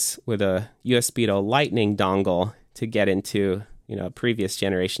interface with a USB to Lightning dongle to get into, a previous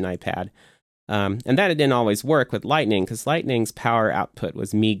generation iPad. And that didn't always work with Lightning because Lightning's power output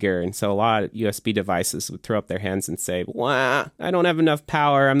was meager. And so a lot of USB devices would throw up their hands and say, "Wah, I don't have enough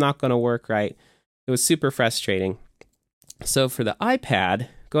power. I'm not going to work right." It was super frustrating. So for the iPad,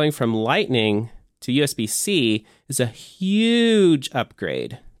 going from Lightning to USB-C is a huge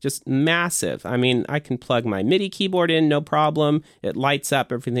upgrade. Just massive. I mean, I can plug my MIDI keyboard in, no problem. It lights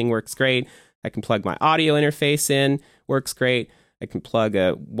up. Everything works great. I can plug my audio interface in. Works great. I can plug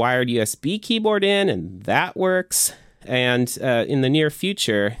a wired USB keyboard in, and that works. And in the near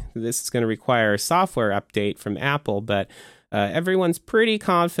future, this is going to require a software update from Apple, but everyone's pretty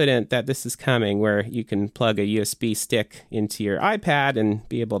confident that this is coming, where you can plug a USB stick into your iPad and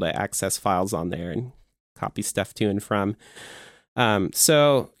be able to access files on there and copy stuff to and from.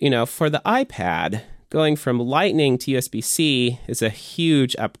 So, for the iPad, going from Lightning to USB-C is a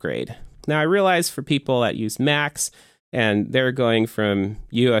huge upgrade. Now, I realize for people that use Macs, and they're going from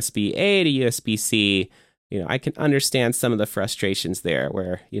USB-A to USB-C, I can understand some of the frustrations there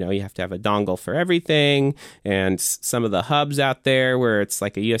where, you have to have a dongle for everything, and some of the hubs out there where it's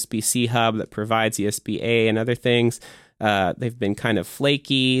like a USB-C hub that provides USB-A and other things, they've been kind of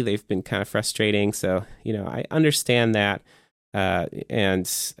flaky, they've been kind of frustrating, so, I understand that,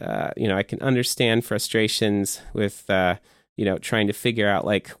 and I can understand frustrations with trying to figure out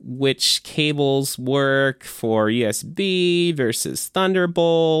like which cables work for USB versus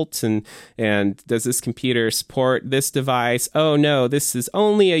Thunderbolt, and does this computer support this device? Oh no, this is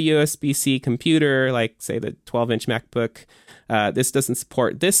only a USB-C computer, like say the 12-inch MacBook. This doesn't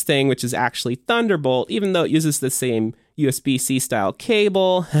support this thing, which is actually Thunderbolt, even though it uses the same USB-C style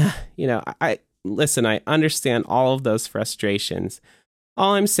cable. I understand all of those frustrations.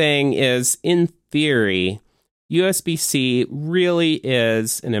 All I'm saying is, in theory, USB-C really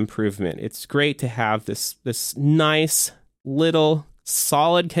is an improvement. It's great to have this nice little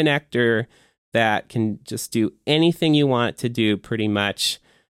solid connector that can just do anything you want it to do pretty much.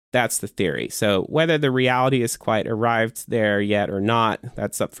 That's the theory. So whether the reality is quite arrived there yet or not,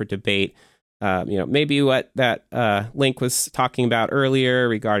 that's up for debate. Maybe what that Link was talking about earlier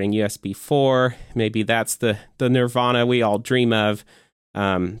regarding USB 4, maybe that's the nirvana we all dream of.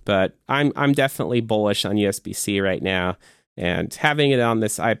 But I'm definitely bullish on USB-C right now, and having it on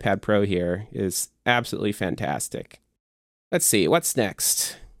this iPad Pro here is absolutely fantastic. Let's see, what's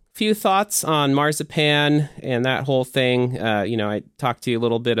next? Few thoughts on Marzipan and that whole thing. I talked to you a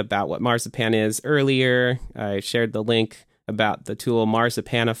little bit about what Marzipan is earlier. I shared the link about the tool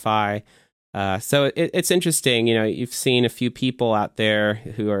Marzipanify. So it's interesting. You've seen a few people out there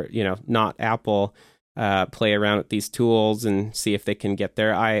who are, not Apple, play around with these tools and see if they can get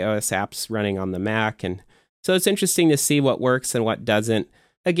their iOS apps running on the Mac. And so it's interesting to see what works and what doesn't.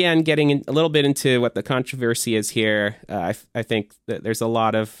 Again, getting a little bit into what the controversy is here, I think that there's a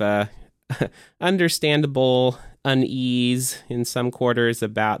lot of understandable unease in some quarters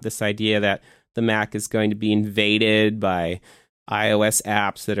about this idea that the Mac is going to be invaded by iOS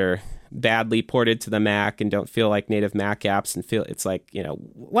apps that are badly ported to the Mac and don't feel like native Mac apps and feel it's like,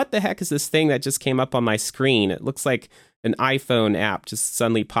 what the heck is this thing that just came up on my screen? It looks like an iPhone app just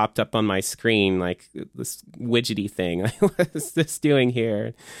suddenly popped up on my screen, like this widgety thing. What is this doing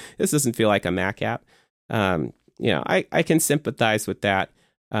here? This doesn't feel like a Mac app. I can sympathize with that.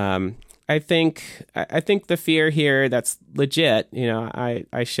 I think the fear here that's legit,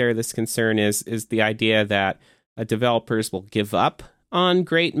 I share this concern is the idea that developers will give up on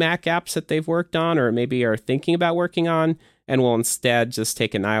great Mac apps that they've worked on or maybe are thinking about working on and will instead just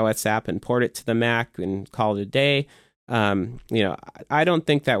take an iOS app and port it to the Mac and call it a day. I don't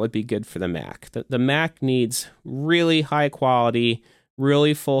think that would be good for the Mac. The Mac needs really high quality,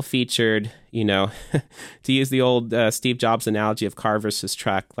 really full featured, to use the old Steve Jobs analogy of car versus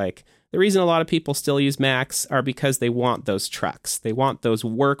truck. Like the reason a lot of people still use Macs are because they want those trucks. They want those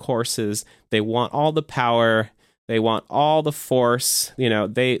workhorses. They want all the power. They want all the force.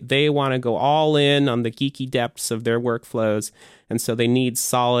 They want to go all in on the geeky depths of their workflows. And so they need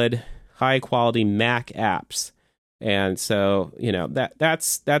solid, high quality Mac apps. And so,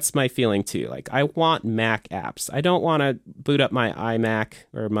 that's my feeling too. Like I want Mac apps. I don't want to boot up my iMac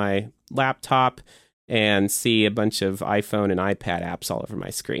or my laptop and see a bunch of iPhone and iPad apps all over my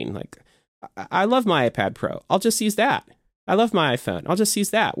screen. Like I love my iPad Pro. I'll just use that. I love my iPhone. I'll just use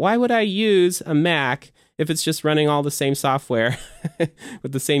that. Why would I use a Mac if it's just running all the same software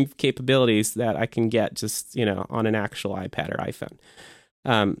with the same capabilities that I can get just, on an actual iPad or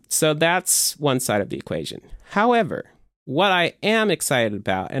iPhone? So that's one side of the equation. However, what I am excited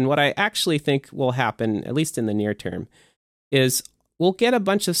about and what I actually think will happen, at least in the near term, is we'll get a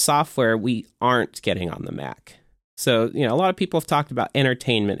bunch of software we aren't getting on the Mac. So, a lot of people have talked about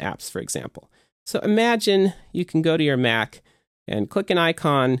entertainment apps, for example. So imagine you can go to your Mac and click an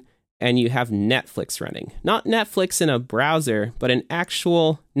icon and you have Netflix running. Not Netflix in a browser, but an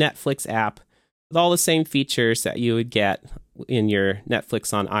actual Netflix app with all the same features that you would get in your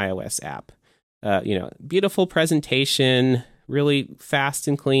Netflix on iOS app. Beautiful presentation, really fast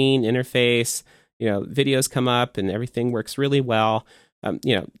and clean interface. Videos come up and everything works really well.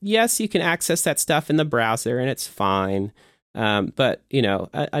 Yes, you can access that stuff in the browser and it's fine. But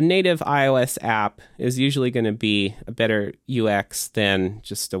a native iOS app is usually going to be a better UX than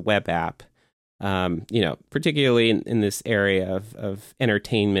just a web app. Particularly in this area of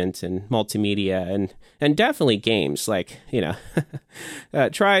entertainment and multimedia and definitely games. Like,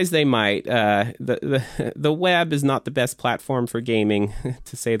 try as they might, the web is not the best platform for gaming,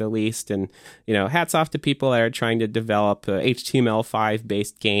 to say the least. And, hats off to people that are trying to develop HTML5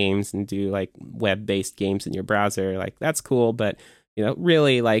 based games and do like web based games in your browser. Like, that's cool. But,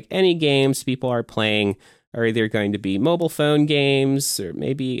 really, like any games people are playing are either going to be mobile phone games or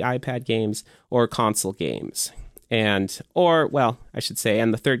maybe iPad games or console games. And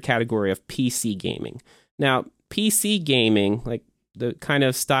the third category of PC gaming. Now, PC gaming, like the kind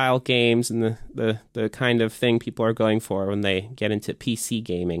of style games and the kind of thing people are going for when they get into PC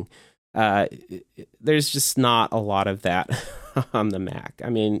gaming, there's just not a lot of that on the Mac. I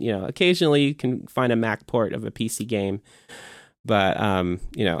mean, occasionally you can find a Mac port of a PC game, but,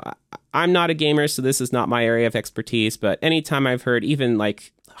 I'm not a gamer, so this is not my area of expertise. But anytime I've heard even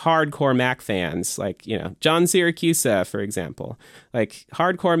like hardcore Mac fans, like, John Siracusa, for example, like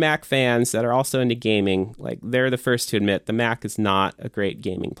hardcore Mac fans that are also into gaming, like they're the first to admit the Mac is not a great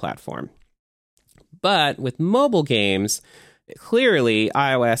gaming platform. But with mobile games, clearly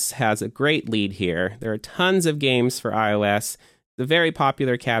iOS has a great lead here. There are tons of games for iOS, the very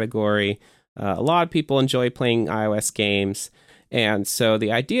popular category. A lot of people enjoy playing iOS games. And so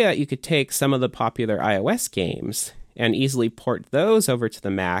the idea you could take some of the popular iOS games and easily port those over to the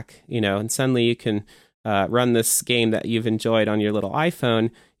Mac, and suddenly you can run this game that you've enjoyed on your little iPhone,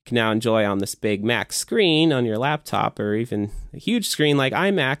 you can now enjoy on this big Mac screen on your laptop or even a huge screen like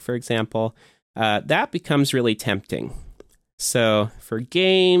iMac, for example. That becomes really tempting. So for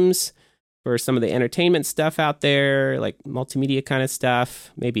games, for some of the entertainment stuff out there, like multimedia kind of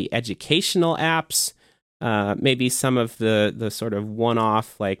stuff, maybe educational apps, maybe some of the sort of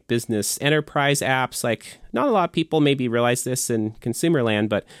one-off like business enterprise apps. Like not a lot of people maybe realize this in consumer land,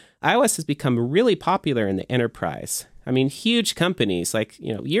 but iOS has become really popular in the enterprise. I mean, huge companies like,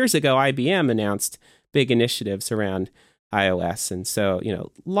 years ago, IBM announced big initiatives around iOS. And so,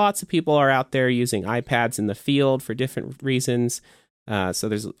 lots of people are out there using iPads in the field for different reasons. So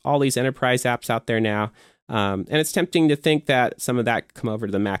there's all these enterprise apps out there now. And it's tempting to think that some of that come over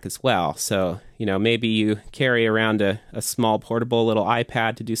to the Mac as well. So, maybe you carry around a small portable little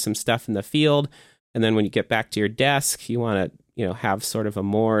iPad to do some stuff in the field. And then when you get back to your desk, you want to, have sort of a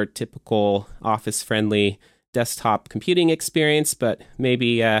more typical office-friendly desktop computing experience, but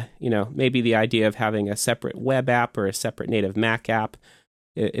maybe maybe the idea of having a separate web app or a separate native Mac app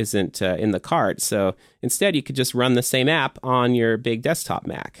isn't in the cards. So instead, you could just run the same app on your big desktop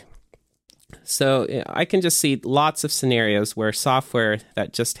Mac. So I can just see lots of scenarios where software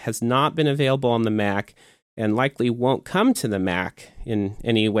that just has not been available on the Mac and likely won't come to the Mac in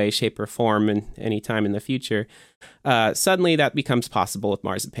any way, shape, or form in any time in the future, suddenly that becomes possible with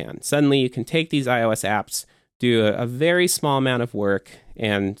Marzipan. Suddenly you can take these iOS apps, do a very small amount of work,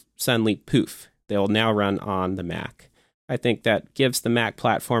 and suddenly, poof, they'll now run on the Mac. I think that gives the Mac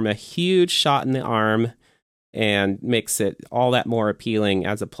platform a huge shot in the arm and makes it all that more appealing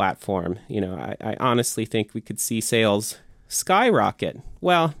as a platform. I honestly think we could see sales skyrocket.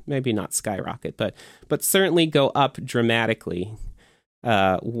 Well, maybe not skyrocket, but certainly go up dramatically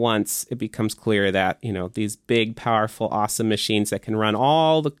once it becomes clear that, these big, powerful, awesome machines that can run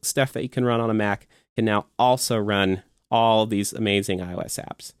all the stuff that you can run on a Mac can now also run all these amazing iOS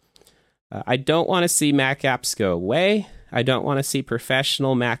apps. I don't want to see Mac apps go away. I don't want to see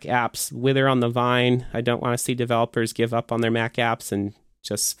professional Mac apps wither on the vine. I don't want to see developers give up on their Mac apps and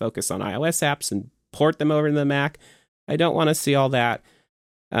just focus on iOS apps and port them over to the Mac. I don't want to see all that.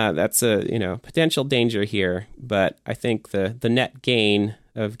 That's a potential danger here. But I think the net gain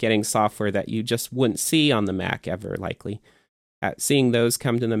of getting software that you just wouldn't see on the Mac ever, likely, seeing those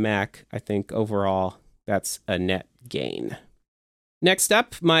come to the Mac, I think overall that's a net gain. Next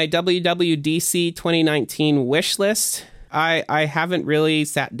up, my WWDC 2019 wish list. I haven't really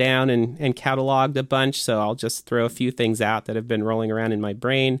sat down and cataloged a bunch, so I'll just throw a few things out that have been rolling around in my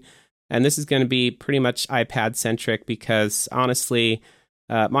brain. And this is going to be pretty much iPad-centric because, honestly,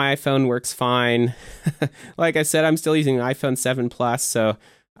 my iPhone works fine. Like I said, I'm still using an iPhone 7 Plus, so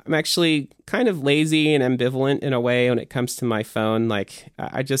I'm actually kind of lazy and ambivalent in a way when it comes to my phone. Like,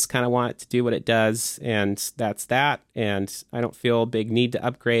 I just kind of want it to do what it does, and that's that. And I don't feel a big need to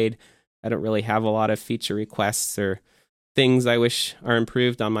upgrade. I don't really have a lot of feature requests or things I wish are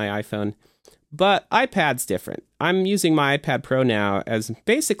improved on my iPhone. But iPad's different. I'm using my iPad Pro now as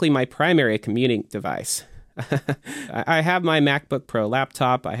basically my primary commuting device. I have my MacBook Pro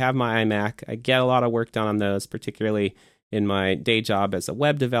laptop. I have my iMac. I get a lot of work done on those, particularly in my day job as a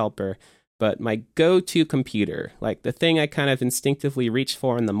web developer. But my go-to computer, like the thing I kind of instinctively reach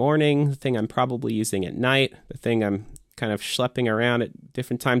for in the morning, the thing I'm probably using at night, the thing I'm kind of schlepping around at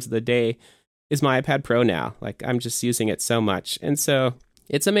different times of the day, is my iPad Pro now. Like, I'm just using it so much. And so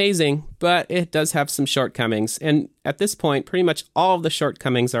it's amazing, but it does have some shortcomings. And at this point, pretty much all of the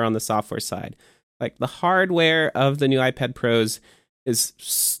shortcomings are on the software side. Like, the hardware of the new iPad Pros is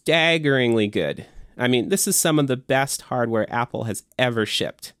staggeringly good. I mean, this is some of the best hardware Apple has ever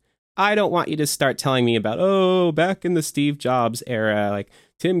shipped. I don't want you to start telling me about, back in the Steve Jobs era, like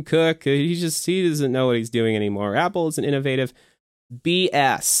Tim Cook, he doesn't know what he's doing anymore. Apple isn't innovative.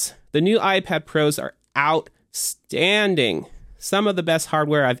 BS. The new iPad Pros are outstanding. Some of the best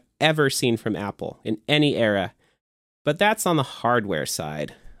hardware I've ever seen from Apple in any era. But that's on the hardware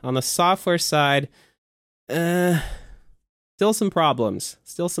side. On the software side, still some problems.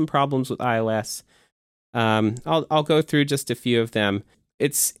 Still some problems with iOS. I'll go through just a few of them.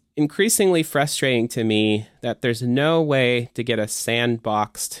 It's increasingly frustrating to me that there's no way to get a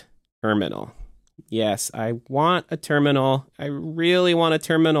sandboxed terminal. Yes, I want a terminal. I really want a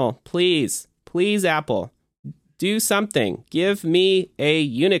terminal. Please, Apple, do something. Give me a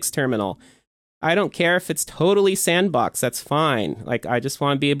Unix terminal. I don't care if it's totally sandbox. That's fine. Like, I just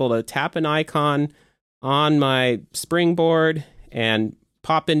want to be able to tap an icon on my Springboard and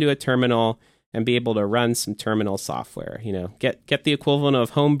pop into a terminal and be able to run some terminal software. Get the equivalent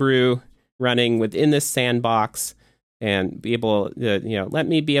of Homebrew running within this sandbox and be able to, let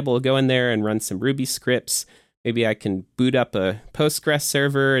me be able to go in there and run some Ruby scripts. Maybe I can boot up a Postgres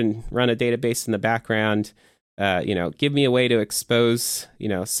server and run a database in the background. Give me a way to expose,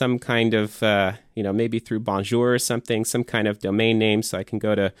 some kind of, maybe through Bonjour or something, some kind of domain name so I can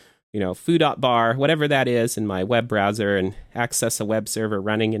go to, foo.bar, whatever that is, in my web browser and access a web server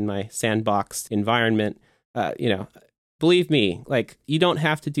running in my sandboxed environment. Believe me, like, you don't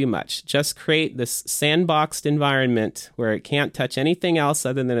have to do much. Just create this sandboxed environment where it can't touch anything else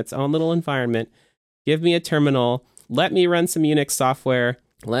other than its own little environment. Give me a terminal. Let me run some Unix software.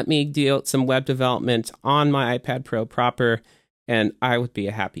 Let me do some web development on my iPad Pro proper, and I would be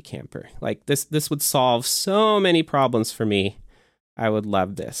a happy camper. Like, this would solve so many problems for me. I would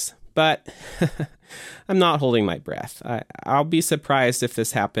love this. But I'm not holding my breath. I'll be surprised if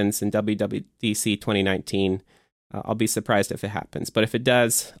this happens in WWDC 2019. I'll be surprised if it happens. But if it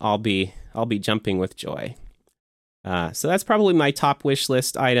does, I'll be jumping with joy. So that's probably my top wish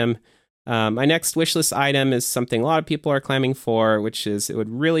list item. My next wish list item is something a lot of people are clamming for, which is it would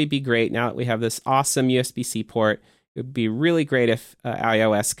really be great now that we have this awesome USB-C port. It would be really great if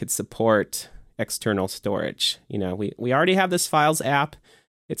iOS could support external storage. We already have this Files app.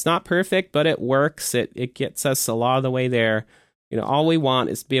 It's not perfect, but it works. It gets us a lot of the way there. All we want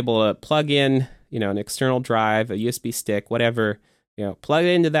is to be able to plug in, an external drive, a USB stick, whatever, plug it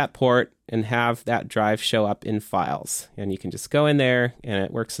into that port and have that drive show up in Files. And you can just go in there and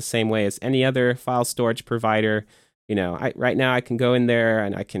it works the same way as any other file storage provider. Right now I can go in there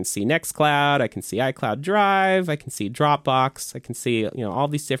and I can see Nextcloud, I can see iCloud Drive, I can see Dropbox, I can see, all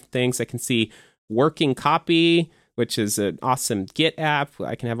these different things. I can see Working Copy, which is an awesome Git app.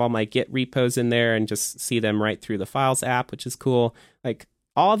 I can have all my Git repos in there and just see them right through the Files app, which is cool. Like,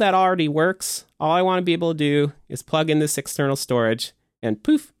 all of that already works. All I want to be able to do is plug in this external storage and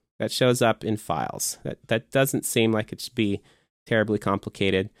poof, that shows up in Files. That doesn't seem like it should be terribly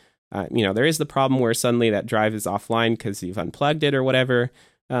complicated. There is the problem where suddenly that drive is offline because you've unplugged it or whatever.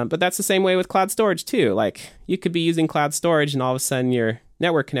 But that's the same way with cloud storage too. Like, you could be using cloud storage and all of a sudden your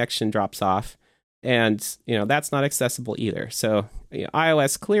network connection drops off. And, that's not accessible either. So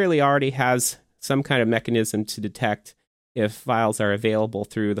iOS clearly already has some kind of mechanism to detect if files are available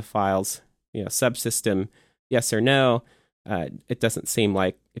through the Files, subsystem, yes or no. It doesn't seem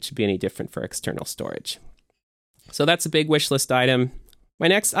like it should be any different for external storage. So that's a big wish list item. My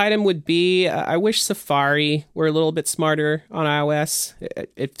next item would be, I wish Safari were a little bit smarter on iOS.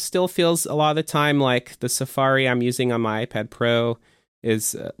 It still feels a lot of the time like the Safari I'm using on my iPad Pro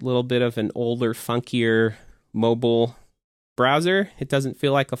is a little bit of an older, funkier mobile browser. It doesn't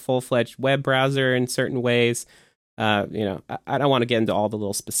feel like a full-fledged web browser in certain ways. I don't want to get into all the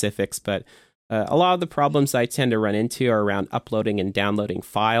little specifics, but a lot of the problems I tend to run into are around uploading and downloading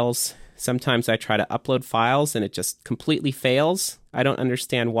files. Sometimes I try to upload files and it just completely fails. I don't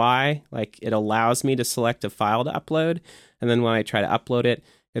understand why. Like, it allows me to select a file to upload, and then when I try to upload it,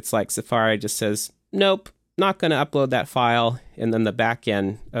 it's like Safari just says, nope, not going to upload that file. And then the back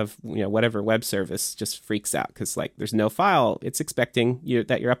end of whatever web service just freaks out because there's no file. It's expecting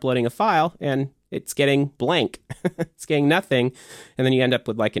that you're uploading a file and it's getting blank. It's getting nothing. And then you end up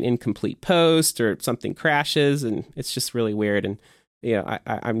with an incomplete post or something crashes, and it's just really weird. And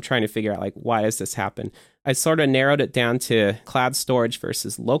I'm trying to figure out why does this happen? I sort of narrowed it down to cloud storage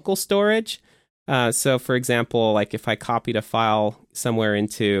versus local storage. So for example, if I copied a file somewhere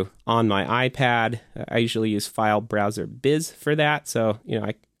on my iPad, I usually use File Browser Biz for that. So,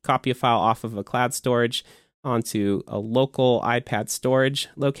 I copy a file off of a cloud storage onto a local iPad storage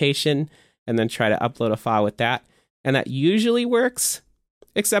location and then try to upload a file with that. And that usually works,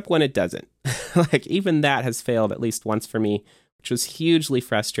 except when it doesn't. Even that has failed at least once for me, which was hugely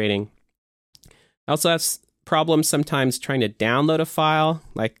frustrating. I also have problems sometimes trying to download a file.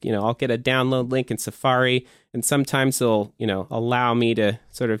 I'll get a download link in Safari, and sometimes it'll, allow me to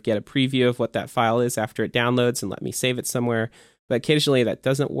sort of get a preview of what that file is after it downloads and let me save it somewhere. But occasionally that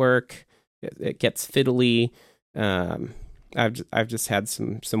doesn't work. It gets fiddly. I've just had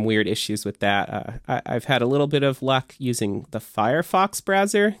some weird issues with that. I've had a little bit of luck using the Firefox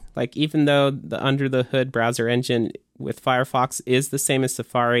browser. Even though the under the hood browser engine with Firefox is the same as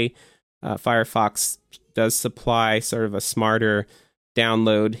Safari, Firefox does supply sort of a smarter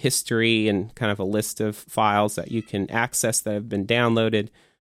download history and kind of a list of files that you can access that have been downloaded.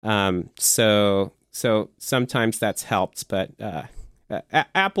 So sometimes that's helped, but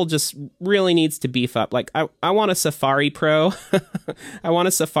Apple just really needs to beef up. I want a Safari Pro. I want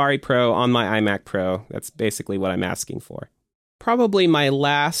a Safari Pro on my iMac Pro. That's basically what I'm asking for. Probably my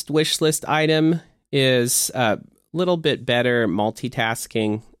last wish list item is a little bit better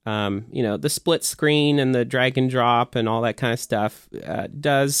multitasking. The split screen and the drag and drop and all that kind of stuff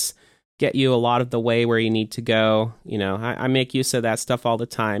does get you a lot of the way where you need to go. I make use of that stuff all the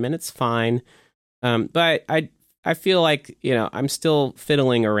time, and it's fine. But I feel like, I'm still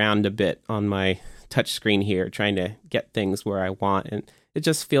fiddling around a bit on my touch screen here, trying to get things where I want. And it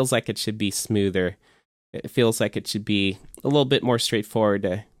just feels like it should be smoother. It feels like it should be a little bit more straightforward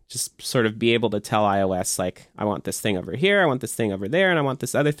to just sort of be able to tell iOS, I want this thing over here, I want this thing over there, and I want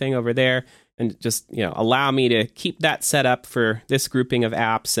this other thing over there. And just, allow me to keep that set up for this grouping of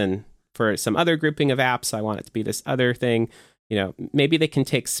apps, and for some other grouping of apps, I want it to be this other thing. Maybe they can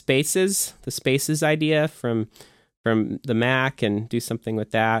take the Spaces idea from the Mac and do something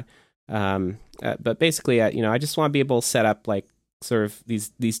with that. But basically, I just want to be able to set up sort of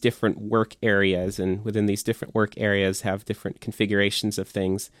these different work areas, and within these different work areas have different configurations of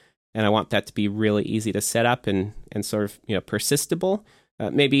things. And I want that to be really easy to set up and sort of, persistable.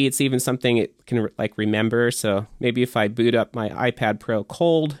 Maybe it's even something it can remember. So maybe if I boot up my iPad Pro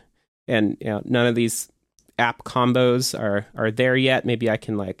cold and none of these app combos are there yet. Maybe I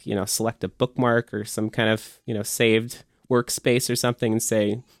can select a bookmark or some kind of saved workspace or something and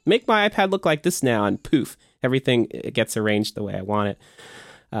say, make my iPad look like this now, and poof, everything gets arranged the way I want it.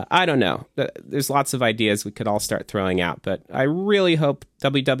 I don't know. There's lots of ideas we could all start throwing out, but I really hope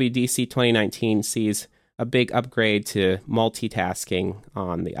WWDC 2019 sees a big upgrade to multitasking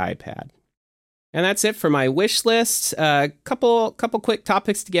on the iPad. And that's it for my wish list. Couple quick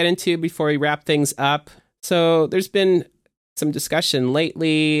topics to get into before we wrap things up. So there's been some discussion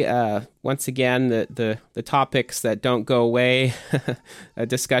lately. Once again, the topics that don't go away. A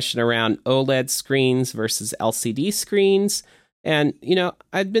discussion around OLED screens versus LCD screens. And,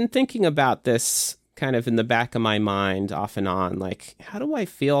 I'd been thinking about this kind of in the back of my mind off and on. Like, how do I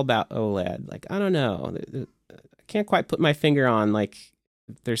feel about OLED? Like, I don't know. I can't quite put my finger on,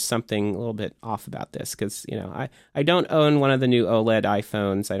 there's something a little bit off about this. Because, I don't own one of the new OLED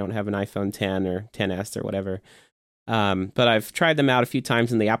iPhones. I don't have an iPhone 10 or 10s or whatever. But I've tried them out a few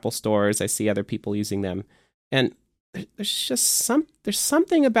times in the Apple stores. I see other people using them. And there's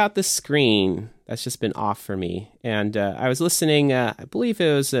something about the screen that's just been off for me. And I was listening, I believe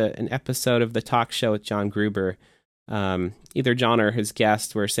it was an episode of the talk show with John Gruber. Either John or his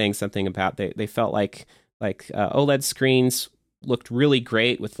guest were saying something about they felt like OLED screens looked really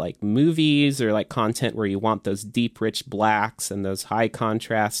great with movies or content where you want those deep, rich blacks and those high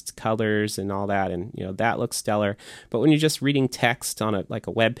contrast colors and all that. And, that looks stellar. But when you're just reading text on a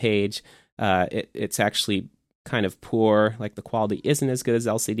web page, it's actually kind of poor. The quality isn't as good as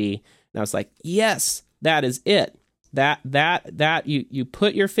LCD. And I was like, yes, that is it. That you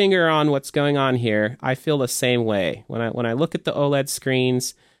put your finger on what's going on here. I feel the same way when I look at the OLED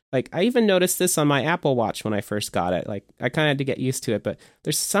screens. I even noticed this on my Apple Watch when I first got it. I kind of had to get used to it, but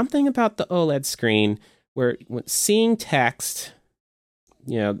there's something about the OLED screen where when seeing text,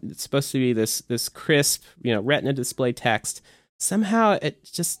 it's supposed to be this crisp, Retina display text. Somehow it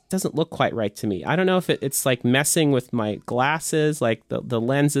just doesn't look quite right to me. I don't know if it's messing with my glasses, the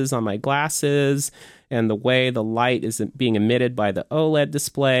lenses on my glasses and the way the light is being emitted by the OLED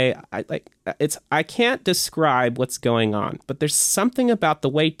display. I can't describe what's going on, but there's something about the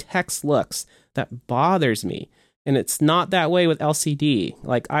way text looks that bothers me. And it's not that way with LCD.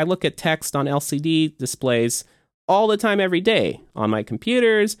 I look at text on LCD displays all the time, every day, on my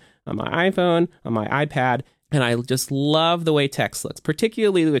computers, on my iPhone, on my iPad. And I just love the way text looks,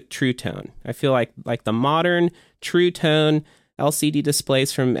 particularly with True Tone. I feel like the modern True Tone LCD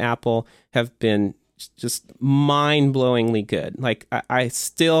displays from Apple have been just mind-blowingly good. I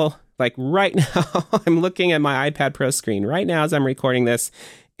still, right now, I'm looking at my iPad Pro screen right now as I'm recording this,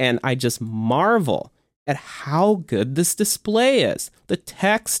 and I just marvel at how good this display is. The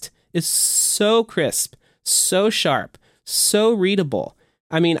text is so crisp, so sharp, so readable.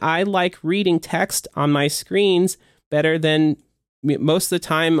 I mean, I like reading text on my screens better than most of the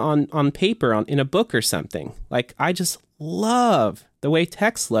time on paper, in a book or something. I just love the way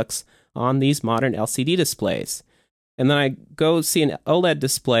text looks on these modern LCD displays. And then I go see an OLED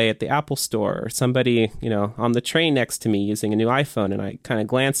display at the Apple Store, or somebody, on the train next to me using a new iPhone, and I kind of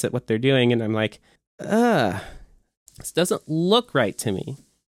glance at what they're doing, and I'm like, this doesn't look right to me.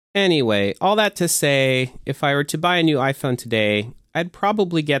 Anyway, all that to say, if I were to buy a new iPhone today, I'd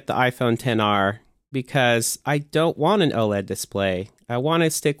probably get the iPhone XR because I don't want an OLED display. I want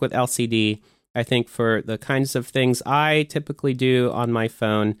to stick with LCD. I think for the kinds of things I typically do on my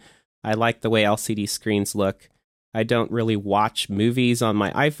phone, I like the way LCD screens look. I don't really watch movies on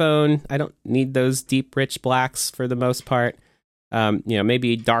my iPhone. I don't need those deep, rich blacks for the most part.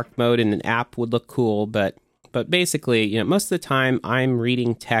 Maybe dark mode in an app would look cool, but basically, most of the time I'm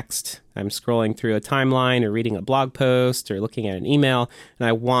reading text. I'm scrolling through a timeline or reading a blog post or looking at an email, and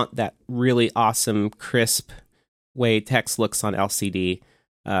I want that really awesome, crisp way text looks on LCD.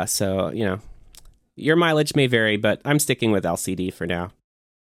 So, your mileage may vary, but I'm sticking with LCD for now.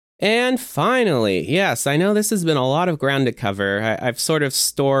 And finally, yes, I know this has been a lot of ground to cover. I've sort of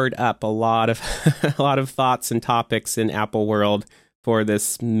stored up a lot of a lot of thoughts and topics in Apple world for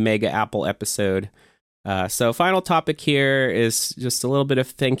this mega Apple episode. So final topic here is just a little bit of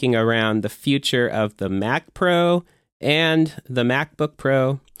thinking around the future of the Mac Pro and the MacBook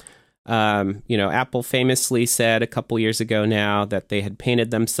Pro. Apple famously said a couple years ago now that they had painted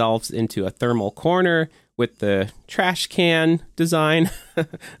themselves into a thermal corner with the trash can design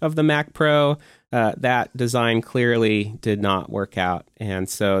of the Mac Pro. That design clearly did not work out. And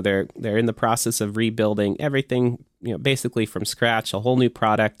so they're in the process of rebuilding everything, basically from scratch, a whole new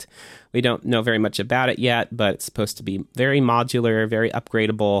product. We don't know very much about it yet, but it's supposed to be very modular, very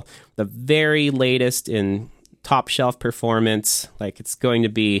upgradable, the very latest in top shelf performance. It's going to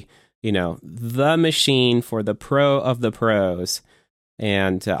be the machine for the pro of the pros.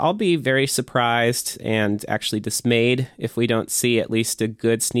 And I'll be very surprised and actually dismayed if we don't see at least a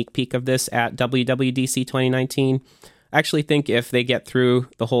good sneak peek of this at WWDC 2019. I actually think if they get through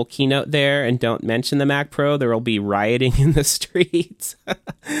the whole keynote there and don't mention the Mac Pro, there will be rioting in the streets.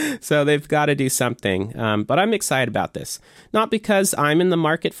 So they've got to do something. But I'm excited about this. Not because I'm in the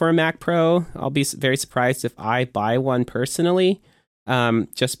market for a Mac Pro. I'll be very surprised if I buy one personally,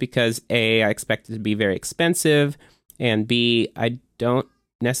 just because A, I expect it to be very expensive, and B, I don't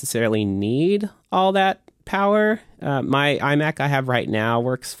necessarily need all that power. My iMac I have right now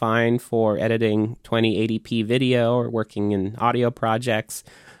works fine for editing 2080p video or working in audio projects.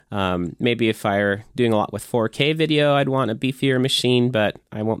 Maybe if I were doing a lot with 4K video, I'd want a beefier machine, but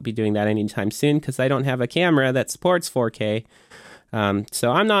I won't be doing that anytime soon because I don't have a camera that supports 4K.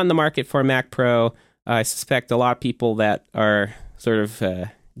 So I'm not in the market for a Mac Pro. I suspect a lot of people that are sort of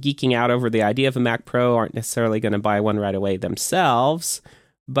geeking out over the idea of a Mac Pro aren't necessarily going to buy one right away themselves.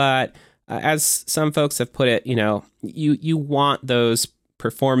 But as some folks have put it, you want those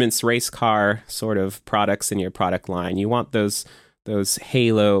performance race car sort of products in your product line. You want those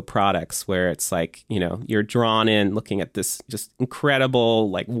halo products where it's like, you're drawn in looking at this just incredible,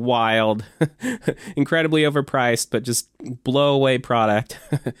 like wild, incredibly overpriced, but just blow away product,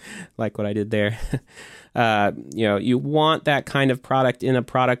 like what I did there. You want that kind of product in a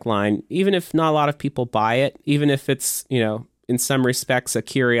product line, even if not a lot of people buy it, even if it's, in some respects a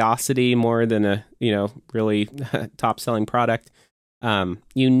curiosity more than a, really top selling product.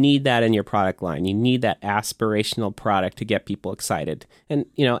 You need that in your product line. You need that aspirational product to get people excited. And,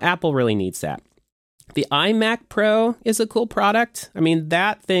 Apple really needs that. The iMac Pro is a cool product. I mean,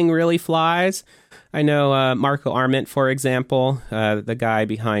 that thing really flies. I know Marco Arment, for example, the guy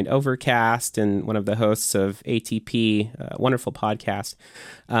behind Overcast and one of the hosts of ATP, a wonderful podcast.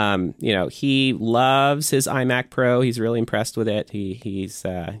 He loves his iMac Pro. He's really impressed with it. He's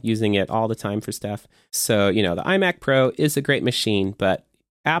using it all the time for stuff. So, the iMac Pro is a great machine, but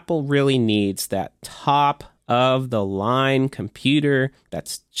Apple really needs that top of the line computer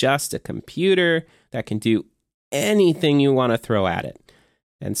that's just a computer that can do anything you want to throw at it.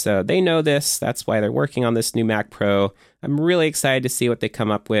 And so they know this. That's why they're working on this new Mac Pro. I'm really excited to see what they come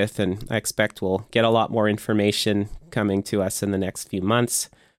up with, and I expect we'll get a lot more information coming to us in the next few months.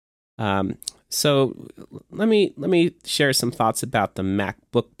 So let me share some thoughts about the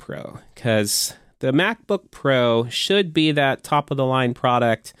MacBook Pro, because the MacBook Pro should be that top of the line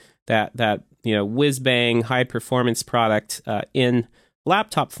product, that whiz bang high performance product in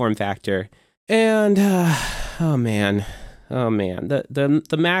laptop form factor. And oh man, the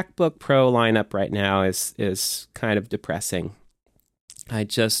MacBook Pro lineup right now is kind of depressing. I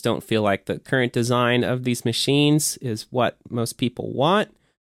just don't feel like the current design of these machines is what most people want.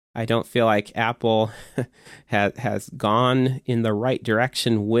 I don't feel like Apple has gone in the right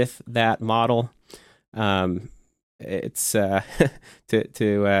direction with that model. It's to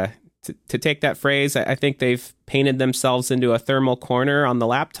take that phrase, I think they've painted themselves into a thermal corner on the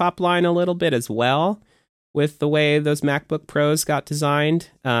laptop line a little bit as well, with the way those MacBook Pros got designed.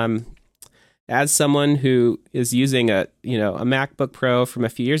 As someone who is using a MacBook Pro from a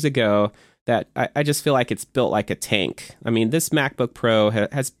few years ago, that I just feel like it's built like a tank. I mean, this MacBook Pro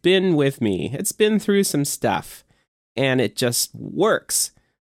has been with me. It's been through some stuff, and it just works.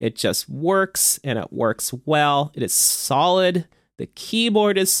 It just works, and it works well. It is solid. The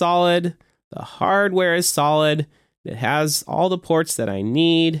keyboard is solid. The hardware is solid. It has all the ports that I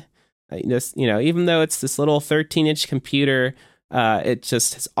need. Even though it's this little 13-inch computer, it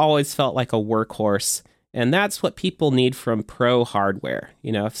just has always felt like a workhorse. And that's what people need from pro hardware.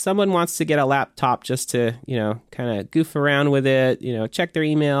 If someone wants to get a laptop just to, kind of goof around with it, check their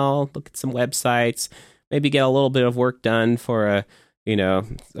email, look at some websites, maybe get a little bit of work done for a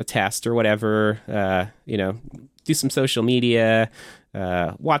test or whatever, do some social media,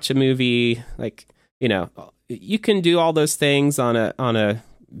 watch a movie, you can do all those things on a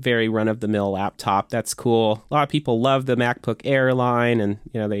very run-of-the-mill laptop. That's cool. A lot of people love the MacBook Air line, and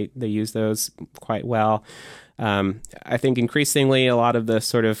they use those quite well. I think increasingly a lot of the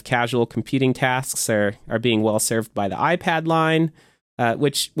sort of casual computing tasks are being well served by the iPad line,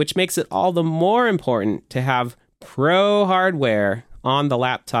 which makes it all the more important to have pro hardware on the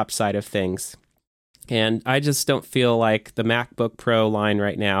laptop side of things. And I just don't feel like the MacBook Pro line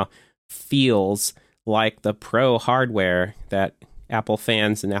right now feels like the pro hardware that Apple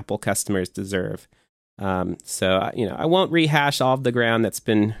fans and Apple customers deserve. So I won't rehash all of the ground that's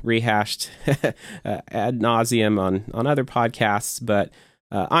been rehashed ad nauseum on other podcasts, but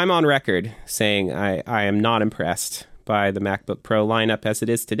I'm on record saying I am not impressed by the MacBook Pro lineup as it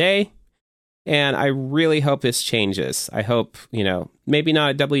is today. And I really hope this changes. I hope, maybe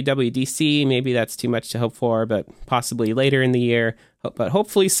not at WWDC, maybe that's too much to hope for, but possibly later in the year. But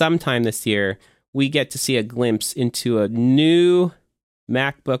hopefully sometime this year, we get to see a glimpse into a new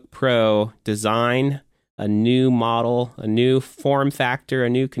MacBook Pro design, a new model, a new form factor, a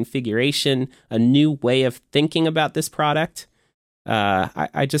new configuration, a new way of thinking about this product.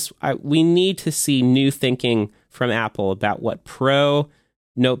 We need to see new thinking from Apple about what Pro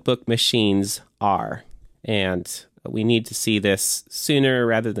notebook machines are. And we need to see this sooner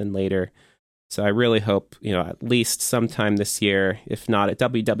rather than later. So I really hope, at least sometime this year, if not at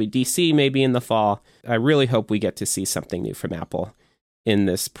WWDC, maybe in the fall, I really hope we get to see something new from Apple in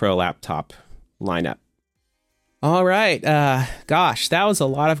this Pro laptop lineup. All right. Gosh, that was a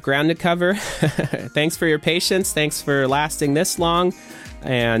lot of ground to cover. Thanks for your patience. Thanks for lasting this long.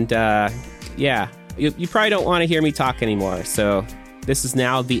 And you probably don't want to hear me talk anymore. So this is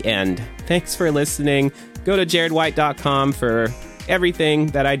now the end. Thanks for listening. Go to jaredwhite.com for everything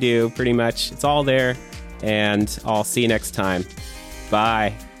that I do, pretty much. It's all there. And I'll see you next time.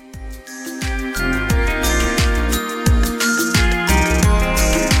 Bye.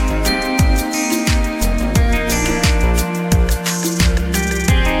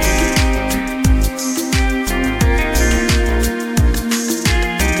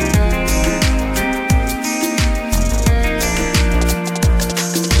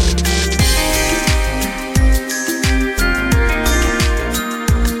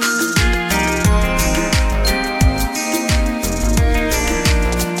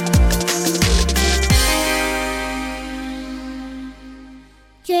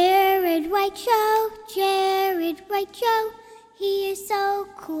 Jared White Show. He is so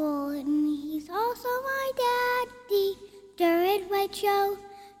cool and he's also my daddy. Jared White Show.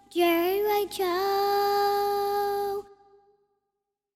 Jared White Show.